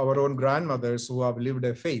to our own grandmothers who have lived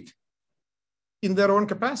a faith in their own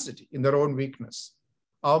capacity, in their own weakness?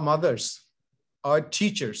 Our mothers, our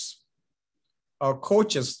teachers, our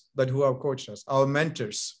coaches who have coached us, our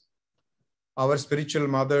mentors, our spiritual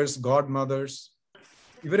mothers, godmothers.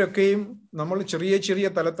 ഇവരൊക്കെയും നമ്മൾ ചെറിയ ചെറിയ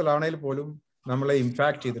തലത്തിലാണെങ്കിൽ പോലും നമ്മളെ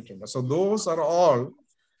impact ചെയ്തിട്ടുണ്ട്. So those are all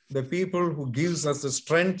the people who gives us the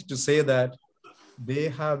strength to say that they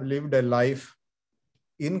have lived a life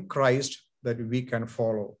in Christ that we can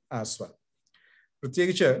follow as well.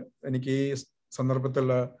 പ്രത്യേകിച്ച് എനിക്ക് ഈ സന്ദർഭത്തിൽ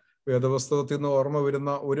വേദപുസ്തകത്തിൽ നിന്ന് ഓർമ്മ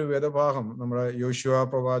വരുന്ന ഒരു വേദഭാഗം നമ്മുടെ യോശുവ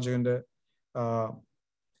പ്രവാചകന്റെ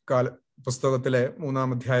പുസ്തകത്തിലെ 3-ാം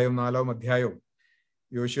അധ്യായവും 4-ാം അധ്യായവും.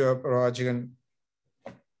 യോശുവ പ്രവാചകൻ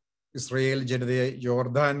ഇസ്രയേൽ ജനതയെ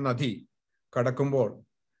യോർദാൻ നദി കടക്കുമ്പോൾ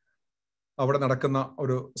അവിടെ നടക്കുന്ന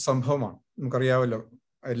ഒരു സംഭവമാണ്. നമുക്കറിയാമല്ലോ,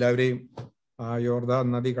 എല്ലാവരെയും യോർദാൻ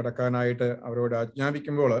നദി കടക്കാനായിട്ട് അവരോട്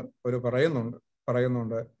ആജ്ഞാപിക്കുമ്പോൾ അവർ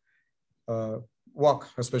പറയുന്നുണ്ട് walk,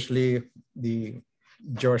 especially the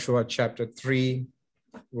Joshua chapter 3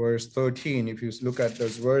 verse 13. If you look at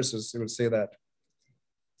those verses, you will say that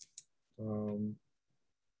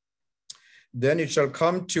then it shall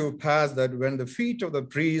come to pass that when the feet of the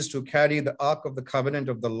priest who carry the ark of the covenant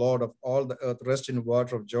of the Lord of all the earth rest in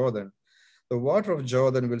water of Jordan, the water of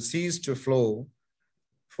Jordan will cease to flow,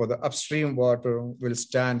 for the upstream water will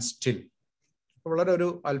stand still. വളരെ ഒരു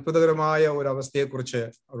അത്ഭുതകരമായ ഒരു അവസ്ഥയെക്കുറിച്ച്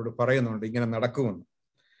അവരോട് പറയുന്നുണ്ട്, ഇങ്ങനെ നടക്കുമെന്ന്.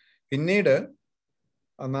 പിന്നീട്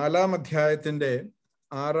 4-ാം അധ്യായത്തിന്റെ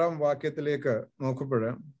 6-ാം വാക്യത്തിലേക്ക് നോക്കുമ്പോൾ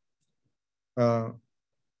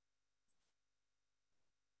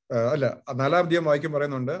 4-ാം അധ്യായം വാക്യം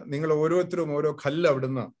പറയുന്നുണ്ട്, നിങ്ങൾ ഓരോരുത്തരും ഓരോ കല്ല്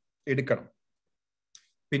അവിടുന്ന് എടുക്കണം.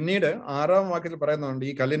 പിന്നീട് 6-ാം വാക്യത്തിൽ പറയുന്നുണ്ട്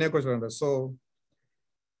ഈ കല്ലിനെ കുറിച്ച് പറയുന്നത്. So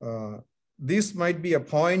this might be a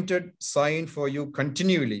pointed sign for you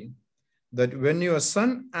continually, that when your son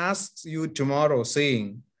asks you tomorrow, saying,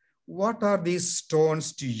 what are these stones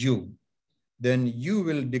to you? Then you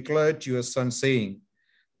will declare to your son, saying,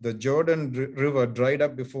 the Jordan river dried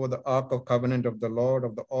up before the ark of covenant of the Lord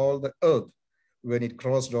of all the earth when it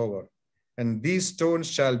crossed over. And these stones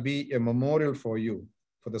shall be a memorial for you,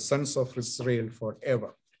 for the sons of Israel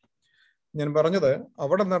forever. ഞാൻ പറഞ്ഞത്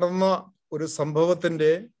അവിടെ നടന്ന ഒരു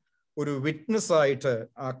സംഭവത്തിന്റെ ഒരു witness ആയിട്ട്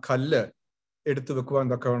ആ കല്ല് എടുത്തു വെക്കുവാൻ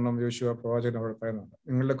തക്കവണ്ണം യോശുവ പ്രവാചകൻ അവിടെ പറയുന്നുണ്ട്.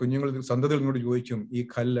 നിങ്ങളുടെ കുഞ്ഞുങ്ങൾ സന്തതികൾ കൂടി ചോദിക്കും, ഈ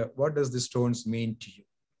കല്ല് what does the stones mean to you?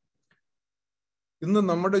 ഇന്ന്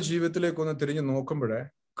നമ്മുടെ ജീവിതത്തിലേക്ക് ഒന്ന് തിരിഞ്ഞു നോക്കുമ്പോൾ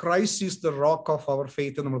Christ is the rock of our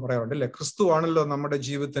faith നമ്മൾ പറയാറുണ്ട്, അല്ലെ? ക്രിസ്തു ആണല്ലോ നമ്മുടെ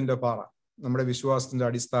ജീവിതത്തിന്റെ പാറ, നമ്മുടെ വിശ്വാസത്തിന്റെ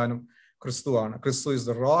അടിസ്ഥാനം ക്രിസ്തുവാണ്. ക്രിസ്തു is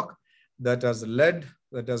the rock that has led,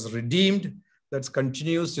 that has redeemed, that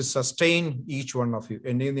continues to sustain each one of you.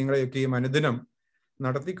 എന്നെയും നിങ്ങളെയൊക്കെയും അനുദിനം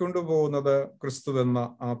നടത്തിക്കൊണ്ടുപോകുന്നത് ക്രിസ്തു എന്ന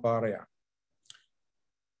ആ പാറയാണ്.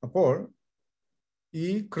 അപ്പോൾ ഈ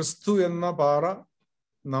ക്രിസ്തു എന്ന പാറ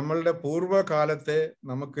നമ്മളുടെ പൂർവ്വകാലത്തെ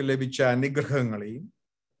നമുക്ക് ലഭിച്ച അനുഗ്രഹങ്ങളെയും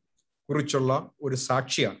കുറിച്ചുള്ള ഒരു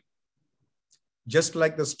സാക്ഷിയാണ്. Just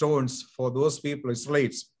like the stones for those people,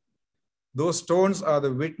 Israelites, those stones are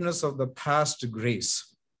the witness of the past grace.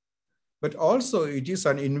 But also it is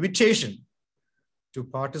an invitation to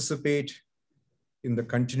participate in the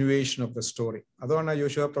continuation of the story. അതാണ്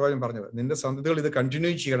യോശുവ പ്രവാചകൻ പറഞ്ഞത്, നിന്റെ സന്തതികൾ ഇത്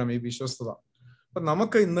continue ചെയ്യണം ഈ വിശ്വസ്തത. അപ്പൊ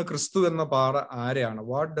നമുക്ക് ഇന്ന് ക്രിസ്തു എന്ന പാറ ആരെയാണ്?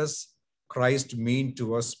 What does Christ mean to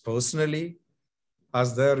us personally? Has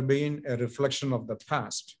there been a reflection of the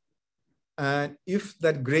past? And if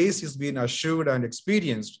that grace is being assured and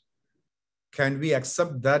experienced, can we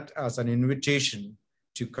accept that as an invitation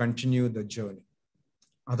to continue the journey?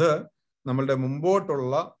 അത് നമ്മളുടെ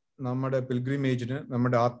മുമ്പോട്ടുള്ള നമ്മുടെ പിൽഗ്രിമേജിന്,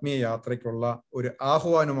 നമ്മുടെ ആത്മീയ യാത്രയ്ക്കുള്ള ഒരു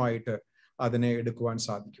ആഹ്വാനമായിട്ട് അതിനെ എടുക്കുവാൻ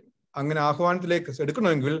സാധിക്കും. അങ്ങനെ ആഹ്വാനത്തിലേക്ക്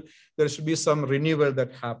എടുക്കണമെങ്കിൽ there should be some renewal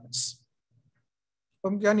that happens.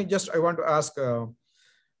 I want to ask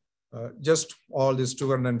just all these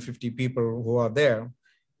 250 people who are there,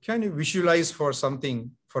 can you visualize for something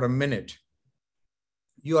for a minute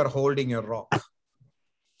you are holding a rock,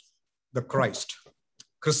 the Christ.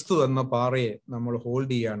 ക്രിസ്തു എന്ന പാറയെ നമ്മൾ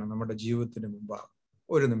hold ചെയ്യാണ് നമ്മുടെ ജീവിതത്തിന് മുമ്പാണ്.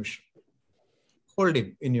 ഒരു നിമിഷം hold him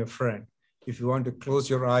in your friend. If you want to close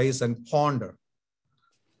your eyes and ponder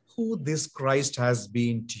who this Christ has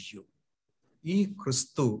been to you. ഈ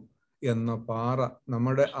ക്രിസ്തു എന്ന പാറ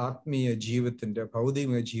നമ്മുടെ ആത്മീയ ജീവിതത്തിന്റെ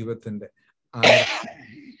ഭൗതിക ജീവിതത്തിന്റെ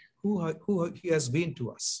who he has been to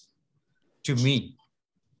us, to me.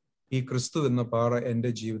 ഈ ക്രിസ്തു എന്ന പാറ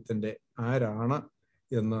എൻ്റെ ജീവിതത്തിന്റെ ആരാണ്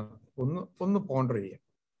എന്ന് ഒന്ന് പോണ്ടർ ചെയ്യാം.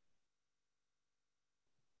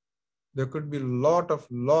 There could be lot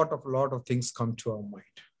of things come to our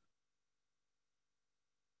mind.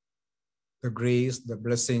 The grace, the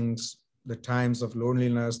blessings, the times of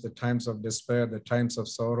loneliness, the times of despair, the times of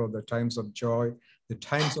sorrow, the times of joy, the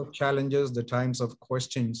times of challenges, the times of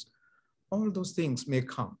questions, all those things may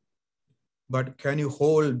come. But can you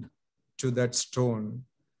hold to that stone,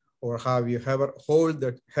 or have you ever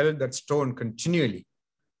held that stone continually?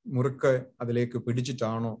 മുറുക്കെ അതിലേക്ക്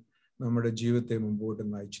പിടിച്ചിട്ടാണോ നമ്മുടെ ജീവിതത്തെ മുമ്പോട്ട്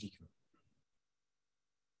നയിച്ചിരിക്കുന്നത്?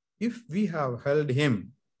 If we have held him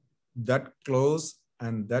that close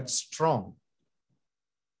and that strong,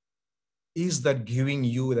 is that giving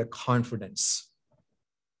you the confidence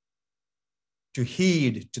to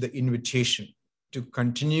heed to the invitation, to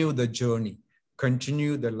continue the journey,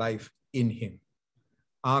 continue the life in him?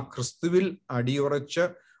 ആ ക്രിസ്തുവിൽ അടിയുറച്ച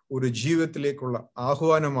ഒരു ജീവിതത്തിലേക്കുള്ള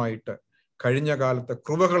ആഹ്വാനമായിട്ട് കഴിഞ്ഞ കാലത്തെ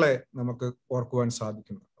കൃപകളെ നമുക്ക് ഓർക്കുവാൻ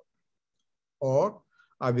സാധിക്കുന്നുണ്ട്. Or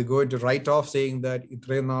are we going to write off saying that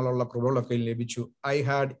ഇത്രയും നാളുള്ള കൃപകളൊക്കെ ലഭിച്ചു, I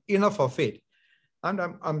had enough of it and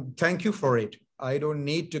I'm thank you for it, I don't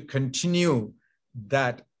need to continue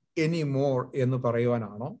that anymore എന്ന്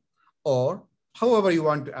പറയുവാനാണോ? Or however you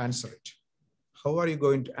want to answer it, how are you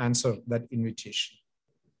going to answer that invitation?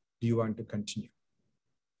 Do you want to continue?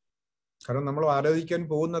 കാരണം നമ്മൾ ആലോചിക്കാൻ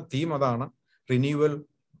പോകുന്ന theme അതാണ്, renewal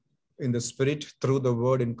in the spirit through the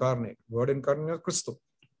word incarnate. Word incarnate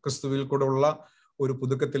ക്രിസ്തുവിൽ കൂടെ ഉള്ള ഒരു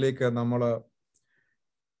പുതുക്കത്തിലേക്ക് നമ്മളത്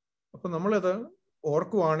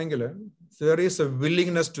ഓർക്കുവാണെങ്കിൽ there is a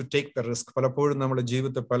willingness to take the risk. പലപ്പോഴും നമ്മുടെ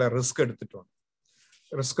ജീവിതത്തിൽ പല റിസ്ക് എടുത്തിട്ടുണ്ട്.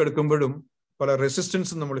 റിസ്ക് എടുക്കുമ്പോഴും പല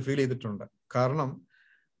റെസിസ്റ്റൻസും നമ്മൾ ഫീൽ ചെയ്തിട്ടുണ്ട്. കാരണം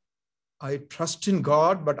I trust in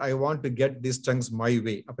God but I want to get these things my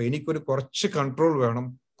way. അപ്പൊ എനിക്കൊരു കുറച്ച് കൺട്രോൾ വേണം,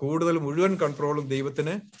 കൂടുതൽ മുഴുവൻ കൺട്രോളും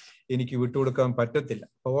ദൈവത്തിന് എനിക്ക് വിട്ടുകൊടുക്കാൻ പറ്റത്തില്ല.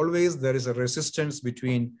 Always there is a resistance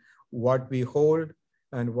between what we hold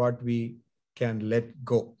and what we can let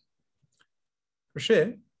go. പക്ഷേ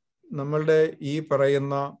നമ്മളുടെ ഈ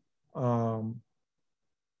പറയുന്ന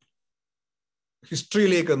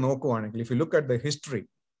ഹിസ്റ്ററിയിലേക്ക് നോക്കുവാണെങ്കിൽ, if you look at the history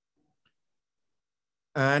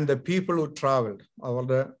and the people who traveled,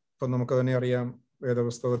 അവരുടെ ഇപ്പൊ നമുക്ക് തന്നെ അറിയാം,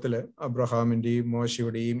 വേദപുസ്തകത്തില് അബ്രഹാമിന്റെയും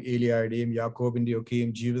മോശയുടെയും ഏലിയായുടെയും യാക്കോബിന്റെയും ഒക്കെയും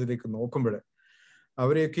ജീവിതത്തിലേക്ക് നോക്കുമ്പോൾ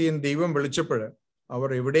അവരെയൊക്കെയും ദൈവം വിളിച്ചപ്പോൾ അവർ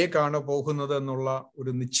എവിടേക്കാണ് പോകുന്നത് എന്നുള്ള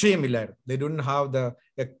ഒരു നിശ്ചയമില്ലായിരുന്നു. They didn't have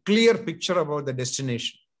a clear picture about the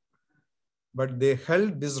destination, but they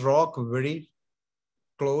held this rock very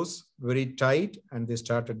close, very tight, and they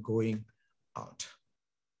started going out.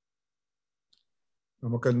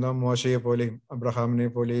 നമുക്കെന്താ മോശയെ പോലെയും അബ്രഹാമിനെ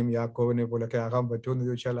പോലെയും യാക്കോബിനെ പോലെയൊക്കെ ആകാൻ പറ്റുമെന്ന്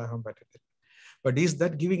ചോദിച്ചാൽ ആകാൻ പറ്റത്തില്ല. But is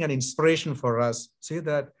that giving an inspiration for us? Say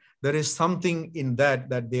that there is something in that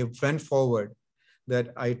they went forward, that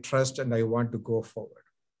I trust and I want to go forward.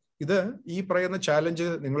 ഇത് ഈ പറയുന്ന ചാലഞ്ച്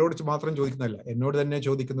നിങ്ങളോട് മാത്രം ചോദിക്കുന്നതല്ല, എന്നോട് തന്നെ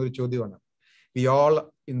ചോദിക്കുന്ന ഒരു ചോദ്യമാണ്. We all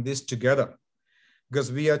in this together, because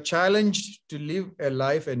we are challenged to live a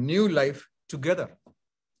life, a new life together.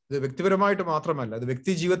 ഇത് വ്യക്തിപരമായിട്ട് മാത്രമല്ല, ഇത്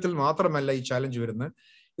വ്യക്തി ജീവിതത്തിൽ മാത്രമല്ല ഈ ചാലഞ്ച് വരുന്നത്,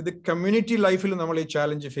 ഇത് കമ്മ്യൂണിറ്റി ലൈഫിൽ നമ്മൾ ഈ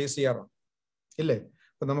ചാലഞ്ച് ഫേസ് ചെയ്യാറുണ്ട്, ഇല്ലേ?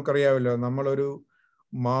 ഇപ്പൊ നമുക്കറിയാമല്ലോ, നമ്മളൊരു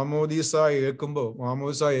മാമോദീസ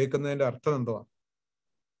ഏൽക്കുന്നതിന്റെ അർത്ഥം എന്തുവാ?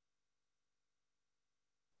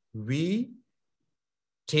 We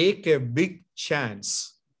take a big chance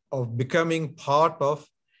of becoming part of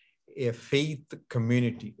a faith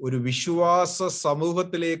community. ഒരു വിശ്വാസ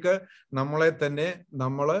സമൂഹത്തിലേക്ക് നമ്മളെ തന്നെ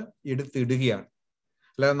നമ്മൾ എടുത്തിടുകയാണ്.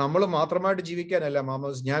 അല്ലാതെ നമ്മൾ മാത്രമായിട്ട് ജീവിക്കാനല്ല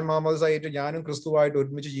ഞാൻ മാമോദിസായിട്ട് ഞാനും ക്രിസ്തുവായിട്ട്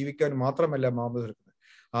ഒരുമിച്ച് ജീവിക്കാൻ മാത്രമല്ല മാമോദിസ എടുക്കുന്നത്.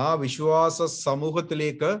 ആ വിശ്വാസ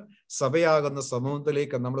സമൂഹത്തിലേക്ക്, സഭയാകുന്ന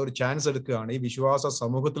സമൂഹത്തിലേക്ക് നമ്മൾ ഒരു ചാൻസ് എടുക്കുകയാണ്. ഈ വിശ്വാസ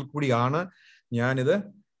സമൂഹത്തിൽ കൂടിയാണ് ഞാനിത്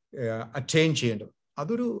അറ്റൈൻ ചെയ്യേണ്ടത്.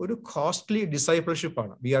 അതൊരു കോസ്റ്റ്ലി ഡിസൈപ്പിൾഷിപ്പ്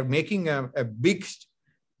ആണ്. V are making A big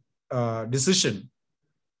decision.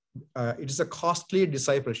 It is A costly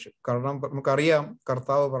discipleship. കാരണം നമുക്കറിയാം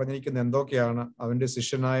കർത്താവ് പറഞ്ഞിരിക്കുന്ന എന്തൊക്കെയാണ്. അവന്റെ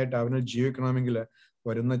ശിഷ്യനായിട്ട് അവന് ജീവിക്കണമെങ്കിൽ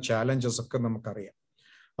വരുന്ന ചാലഞ്ചസ് ഒക്കെ നമുക്കറിയാം.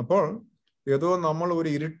 അപ്പോൾ ഏതോ നമ്മൾ ഒരു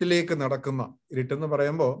ഇരുട്ടിലേക്ക് നടക്കുന്ന, ഇരുട്ടെന്ന്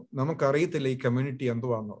പറയുമ്പോൾ നമുക്കറിയത്തില്ല ഈ community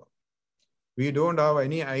എന്തുവാന്നുള്ളത്. We don't have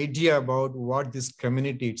any idea about what this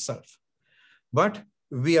community itself, but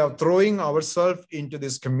we are throwing ourselves into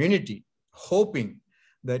this community, hoping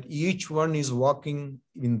that each one is walking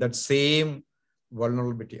in that same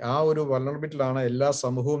vulnerability. ആ ഒരു vulnerability-ലാണ് എല്ലാ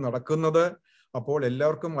സമൂഹവും നടക്കുന്നത്. അപ്പോൾ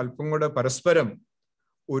എല്ലാവർക്കും അല്പം കൂടെ പരസ്പരം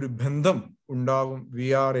ഒരു ബന്ധം ഉണ്ടാവും. V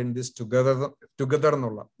are in this together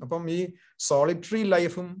എന്നുള്ള. അപ്പം ഈ സോളിറ്ററി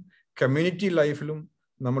ലൈഫും കമ്മ്യൂണിറ്റി ലൈഫിലും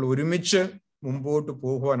നമ്മൾ ഒരുമിച്ച് മുമ്പോട്ട്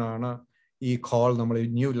പോകുവാനാണ് ഈ കോൾ, നമ്മൾ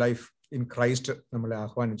ന്യൂ ലൈഫ് ഇൻ ക്രൈസ്റ്റ് നമ്മളെ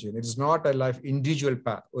ആഹ്വാനം ചെയ്യുന്നത്. It's not A life individual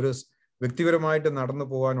path, ഒരു വ്യക്തിപരമായിട്ട് നടന്നു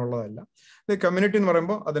പോകാനുള്ളതല്ല. കമ്മ്യൂണിറ്റി എന്ന്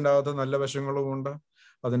പറയുമ്പോൾ അതിൻ്റെ അകത്ത് നല്ല വശങ്ങളും ഉണ്ട്,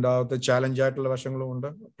 അതിൻ്റെ അകത്ത് ചാലഞ്ച് ആയിട്ടുള്ള വശങ്ങളും ഉണ്ട്,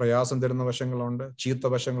 പ്രയാസം തരുന്ന വശങ്ങളുണ്ട്, ചീത്ത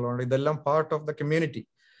വശങ്ങളുണ്ട്. ഇതെല്ലാം part of the community.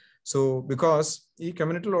 So because ഈ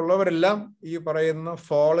കമ്മ്യൂണിറ്റിയിലുള്ളവരെല്ലാം ഈ പറയുന്ന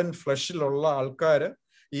ഫോളൻ ഫ്ലഷിലുള്ള ആൾക്കാർ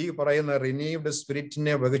ഈ പറയുന്ന റിനീവ്ഡ്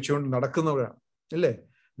സ്പിരിറ്റിനെ വഹിച്ചുകൊണ്ട് നടക്കുന്നവരാണ്, അല്ലേ?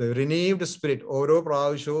 ദ റിനീവ്ഡ് സ്പിരിറ്റ് ഓരോ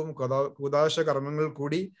പ്രാവശ്യവും കൂദാശ കർമ്മങ്ങൾ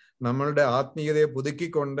കൂടി നമ്മളുടെ ആത്മീയതയെ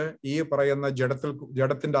പുതുക്കിക്കൊണ്ട് ഈ പറയുന്ന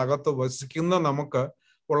ജഡത്തിന്റെ അകത്ത് വസിക്കുന്ന നമുക്ക്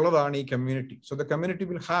ഉള്ളതാണ് ഈ community. So the community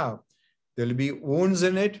will have, there will be wounds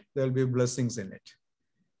in it, there will be blessings in it.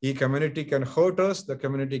 The community can hurt us, the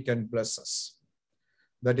community can bless us.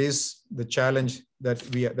 That is the challenge that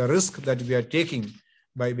the risk that we are taking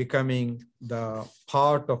by becoming the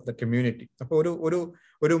part of the community. അപ്പോൾ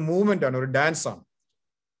ഒരു movement ആണ്, ഒരു dance ആണ്.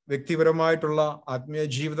 വ്യക്തിപരമായിട്ടുള്ള ആത്മീയ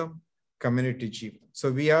ജീവിതം, community ജീവിതം.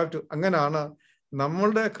 So we have to, അങ്ങനെയാണ്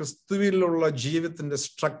നമ്മളുടെ ക്രിസ്തുവിലുള്ള ജീവിതത്തിന്റെ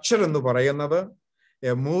സ്ട്രക്ചർ എന്ന് പറയുന്നത്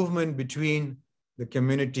A movement between the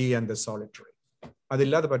community and the solitary.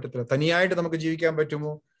 അതില്ലാതെ പറ്റത്തില്ല. തനിയായിട്ട് നമുക്ക് ജീവിക്കാൻ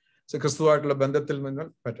പറ്റുമോ? ക്രിസ്തുവായിട്ടുള്ള ബന്ധത്തിൽ നിങ്ങൾ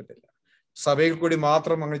പറ്റത്തില്ല. സഭയിൽ കൂടി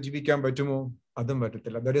മാത്രം അങ്ങനെ ജീവിക്കാൻ പറ്റുമോ? അതും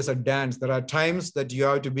പറ്റത്തില്ല. There is a dance. There are times that you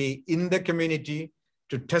have to be in the community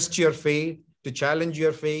to test your faith, to challenge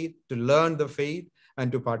your faith, to learn the faith and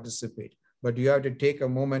to participate. But you have to take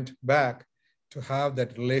a moment back to have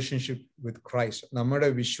that relationship with Christ. നമ്മുടെ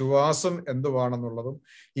വിശ്വാസം എന്തുവാണെന്നുള്ളതും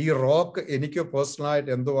ഈ rock എനിക്ക്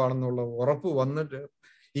പേഴ്സണലായിട്ട് എന്തുവാണെന്നുള്ള ഉറപ്പ് വന്നിട്ട്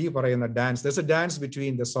ഈ പറയുന്ന dance, there's a dance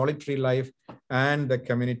between the solitary life and the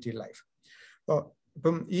community life.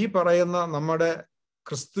 ഇപ്പം ഈ പറയുന്ന നമ്മുടെ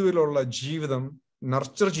ക്രിസ്തുവിലുള്ള ജീവിതം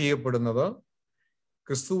നർച്ചർ ചെയ്യപ്പെടുന്നത്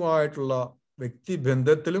ക്രിസ്തുവായിട്ടുള്ള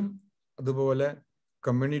വ്യക്തിബന്ധത്തിലും അതുപോലെ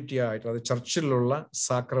കമ്മ്യൂണിറ്റി ആയിട്ട്, അത് ചർച്ചിലുള്ള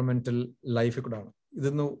സാക്രമെന്റൽ ലൈഫിൽ കൂടാണ്.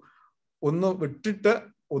 ഇതൊന്ന് ഒന്ന് വിട്ടിട്ട്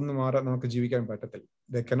ഒന്ന് മാറാൻ നമുക്ക് ജീവിക്കാൻ പറ്റത്തില്ല.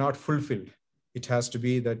 They cannot fulfill. It has to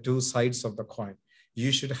be the two sides of the coin.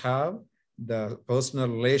 You should have the personal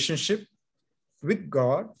relationship with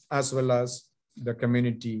God as well as the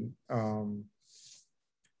community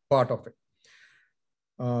part of it.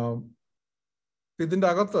 ഇതിൻ്റെ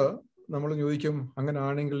അകത്ത് നമ്മൾ ചോദിക്കും,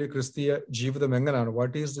 അങ്ങനെയാണെങ്കിൽ ക്രിസ്തീയ ജീവിതം എങ്ങനെയാണ്?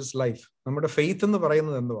 What is this life? നമ്മുടെ faith എന്ന്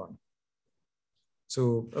പറയുന്നത് എന്തുവാണ്? So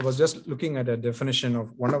I was just looking at a definition of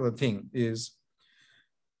one of the thing is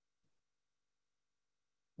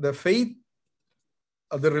the faith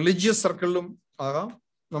of the religious circle ആകാം,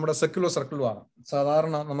 നമ്മുടെ സെക്യുലർ സർക്കിളും ആകാം.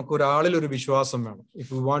 സാധാരണ നമുക്ക് ഒരാളിൽ ഒരു വിശ്വാസം വേണം. If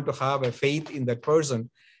you want to have a faith in that person,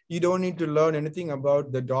 you don't need to learn anything about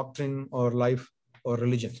the doctrine or life or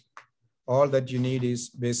religion. All that you need is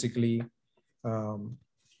basically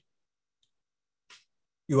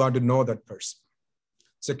you want to know that person.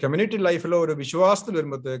 So community life lo oru vishwasathil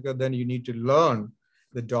varumbodhekku then you need to learn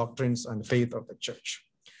the doctrines and faith of the church.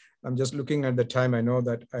 I'm just looking at the time. I know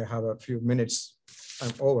that I have a few minutes.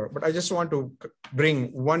 I'm over, but I just want to bring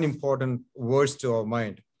one important verse to our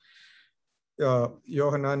mind.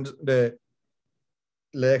 യോഹന്നാന്റെ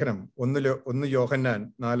ലേഖനം 1 യോഹന്നാൻ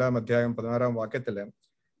 4 അധ്യായം 16 വാക്യത്തില്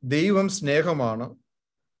ദൈവം സ്നേഹമാണ്,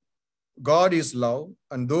 God is love,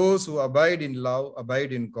 and those who abide in love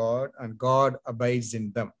abide in God, and God abides in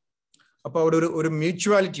them. അപ്പോൾ അവിടെ ഒരു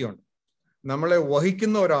mutuality ഉണ്ട്. നമ്മളെ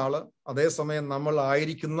വഹിക്കുന്ന ഒരാൾ, അതേസമയം നമ്മൾ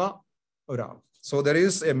ആയിരിക്കുന്ന ഒരാൾ. So there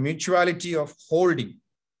is a mutuality of holding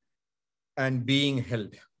and being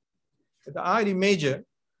held. ആ ഒരു ഇമേജ്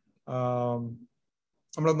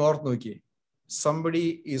നമ്മൾ ഓർത്ത് നോക്കിയേ. Somebody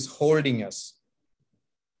is holding us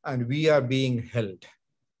and we are being held.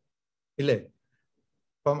 ഇല്ലേ?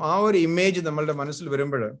 അപ്പം ആ ഒരു ഇമേജ് നമ്മളുടെ മനസ്സിൽ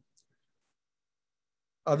വരുമ്പോൾ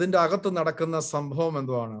അതിൻ്റെ അകത്ത് നടക്കുന്ന സംഭവം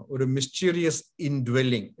എന്തുവാണ്? ഒരു മിസ്റ്റീരിയസ്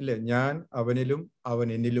ഇൻഡ്വെല്ലിംഗ്, ഇല്ലേ? ഞാൻ അവനിലും അവൻ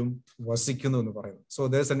എന്നിലും വസിക്കുന്നു എന്ന് പറയുന്നു. So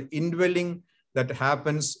there's an indwelling that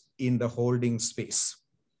happens in the holding space.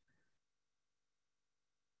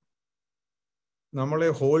 നമ്മളെ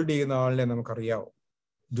ഹോൾഡ് ചെയ്യുന്ന ആളിനെ നമുക്കറിയാവോ?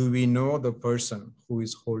 Do we know the person who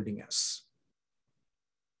is holding us?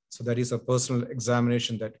 So that is a personal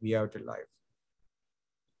examination that we have to live.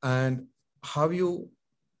 And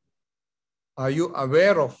are you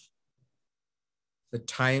aware of the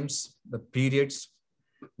times, the periods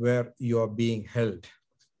where you are being held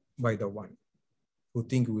by the one who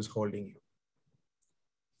think who is holding you?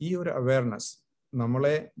 ഈ ഒരു awareness,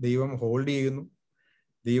 നമ്മളെ ദൈവം hold ചെയ്യുന്നു,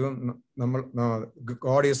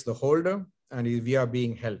 God is the holder and we are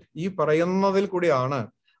being held. ഈ പറയുന്നതിൽ കൂടിയാണ്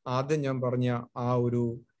ആദ്യം ഞാൻ പറഞ്ഞ ആ ഒരു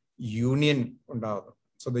യൂണിയൻ ഉണ്ടാകുന്നത്.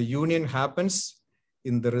 So the union happens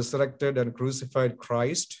in the resurrected and crucified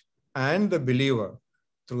Christ and the believer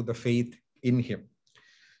through the faith in him.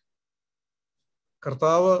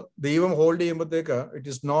 കർത്താവ് ദൈവം ഹോൾഡ് ചെയ്യുമ്പോഴത്തേക്ക് it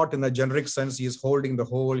is not in A generic sense he is holding the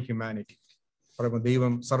whole humanity. പറയുമ്പോൾ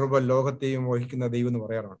ദൈവം സർവ്വ ലോകത്തെയും വഹിക്കുന്ന ദൈവം എന്ന്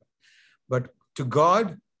പറയാറുണ്ട്. But to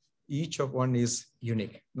God each of one is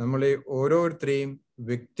unique. നമ്മളെ ഓരോരുത്തരെയും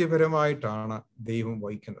വ്യക്തിപരമായിട്ടാണ് ദൈവം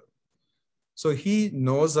വഹിക്കുന്നത്. So he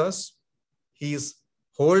knows us, he is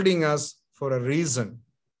holding us for A reason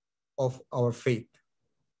of our faith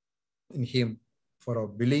in him, four our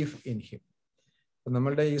belief in him.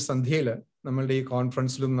 നമ്മളുടെ ഈ സന്ധ്യയിൽ, നമ്മളുടെ ഈ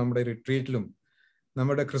കോൺഫറൻസിലും നമ്മുടെ റിട്രീറ്റിലും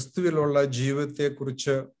നമ്മുടെ ക്രിസ്തുവിലുള്ള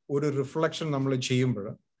ജീവിതത്തെക്കുറിച്ച് ഒരു റിഫ്ലക്ഷൻ നമ്മൾ ചെയ്യുമ്പോൾ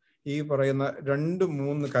ഈ പറയുന്ന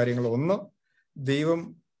 2-3 കാര്യങ്ങൾ. ഒന്ന്, ദൈവം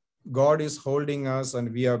God is holding us and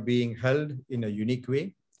we are being held in a unique way.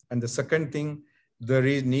 And the second thing, there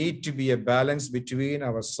is need to be a balance between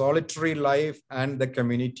our solitary life and the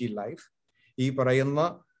community life. ഈ പറയുന്ന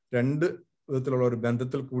 2 വിധത്തിലുള്ള ഒരു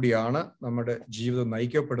ബന്ധത്തിൽ കൂടിയാണ് നമ്മുടെ ജീവിതം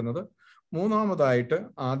നയിക്കപ്പെടുന്നത്. മൂന്നാമതായിട്ട്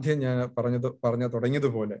ആദ്യം ഞാൻ പറഞ്ഞു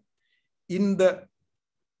തുടങ്ങിയതുപോലെ, in the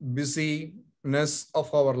busyness of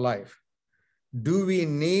our life, do we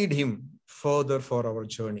need him further for our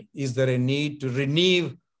journey? Is there a need to renew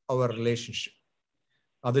our relationship?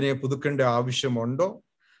 അതിനെ പുതുക്കേണ്ട ആവശ്യമുണ്ടോ?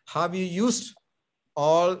 Have you used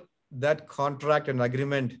all that contract and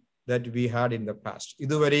agreement that we had in the past?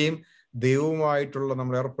 ഇതുവരെയും ദൈവവുമായിട്ടുള്ള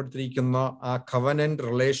നമ്മൾ ഏർപ്പെടുത്തിയിരിക്കുന്ന ആ covenant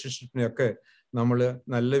റിലേഷൻഷിപ്പിനെയൊക്കെ നമ്മൾ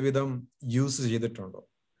നല്ലവിധം use ചെയ്തിട്ടുണ്ടോ?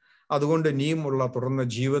 അതുകൊണ്ട് ഇനിയുമുള്ള തുടർന്ന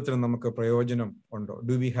ജീവിതത്തിന് നമുക്ക് പ്രയോജനം ഉണ്ടോ?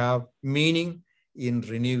 Do we have meaning in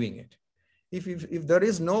renewing it? If there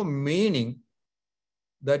is no meaning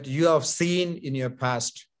that you have seen in your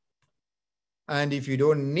past, and if you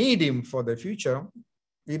don't need him for the future,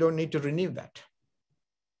 you don't need to renew that.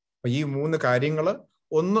 ഈ 3 കാര്യങ്ങൾ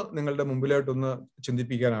ഒന്ന് നിങ്ങളുടെ മുമ്പിലായിട്ടൊന്ന്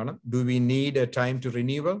ചിന്തിപ്പിക്കാനാണ്. Do we need a time to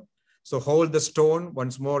renewal? So hold the stone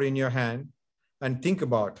once more in your hand and think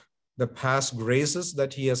about the past graces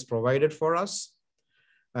that he has provided for us.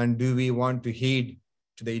 And do we want to heed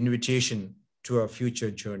to the invitation to our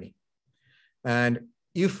future journey? And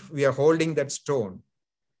if we are holding that stone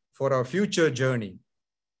for our future journey,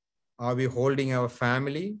 are we holding our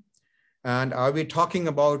family? And are we talking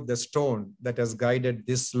about the stone that has guided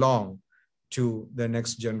this long to the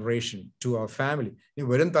next generation, to our family?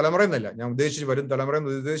 വരും തലമുറ എന്നല്ല ഞാൻ ഉദ്ദേശിച്ചത്, വരും തലമുറ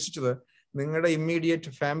എന്ന് ഉദ്ദേശിച്ചത് നിങ്ങളുടെ ഇമ്മീഡിയറ്റ്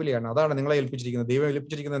ഫാമിലിയാണ്. അതാണ് നിങ്ങളെ ഏൽപ്പിച്ചിരിക്കുന്നത്. ദൈവം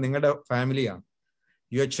ഏൽപ്പിച്ചിരിക്കുന്നത് നിങ്ങളുടെ ഫാമിലിയാണ്.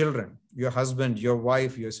 Your children, your husband, your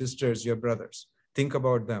wife, your sisters, your brothers. Think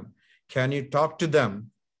about them. Can you talk to them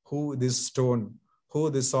who this stone, who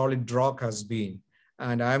this solid rock has been?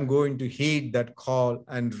 And I'm going to heed that call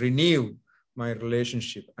and renew my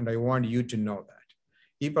relationship. And I want you to know that.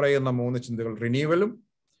 ഈ പറയുന്ന 3 ചിന്തകൾ, റിന്യൂവലും,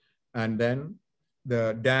 and then the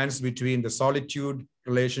dance between the solitude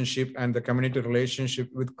relationship and the community relationship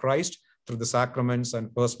with Christ through the sacraments and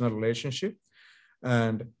personal relationship.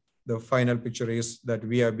 And the final picture is that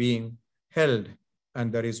we are being held and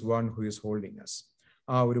there is one who is holding us.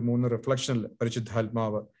 ആ ഒരു 3 റിഫ്ലക്ഷനിൽ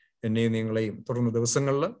പരിശുദ്ധാത്മാവ് എന്നെയും നിങ്ങളെയും തുടർന്ന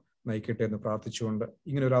ദിവസങ്ങളിൽ നയിക്കട്ടെ എന്ന് പ്രാർത്ഥിച്ചുകൊണ്ട്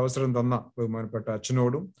ഇങ്ങനെ ഒരു അവസരം തന്ന ബഹുമാനപ്പെട്ട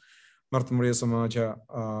അച്ഛനോടും മർത്തമറിയ സമാജ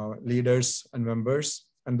leaders and members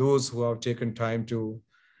and those who have taken time to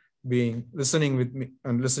being listening with me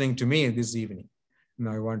and listening to me this evening. And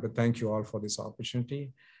I want to thank you all for this opportunity,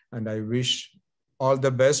 and I wish all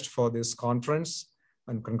the best for this conference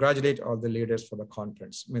and congratulate all the leaders for the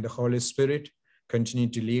conference. May the Holy Spirit continue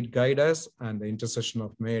to lead, guide us, and the intercession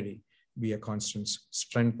of Mary be a constant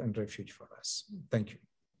strength and refuge for us. Thank you.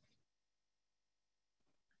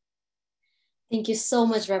 Thank you so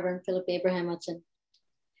much, Reverend Philip Abraham Achan.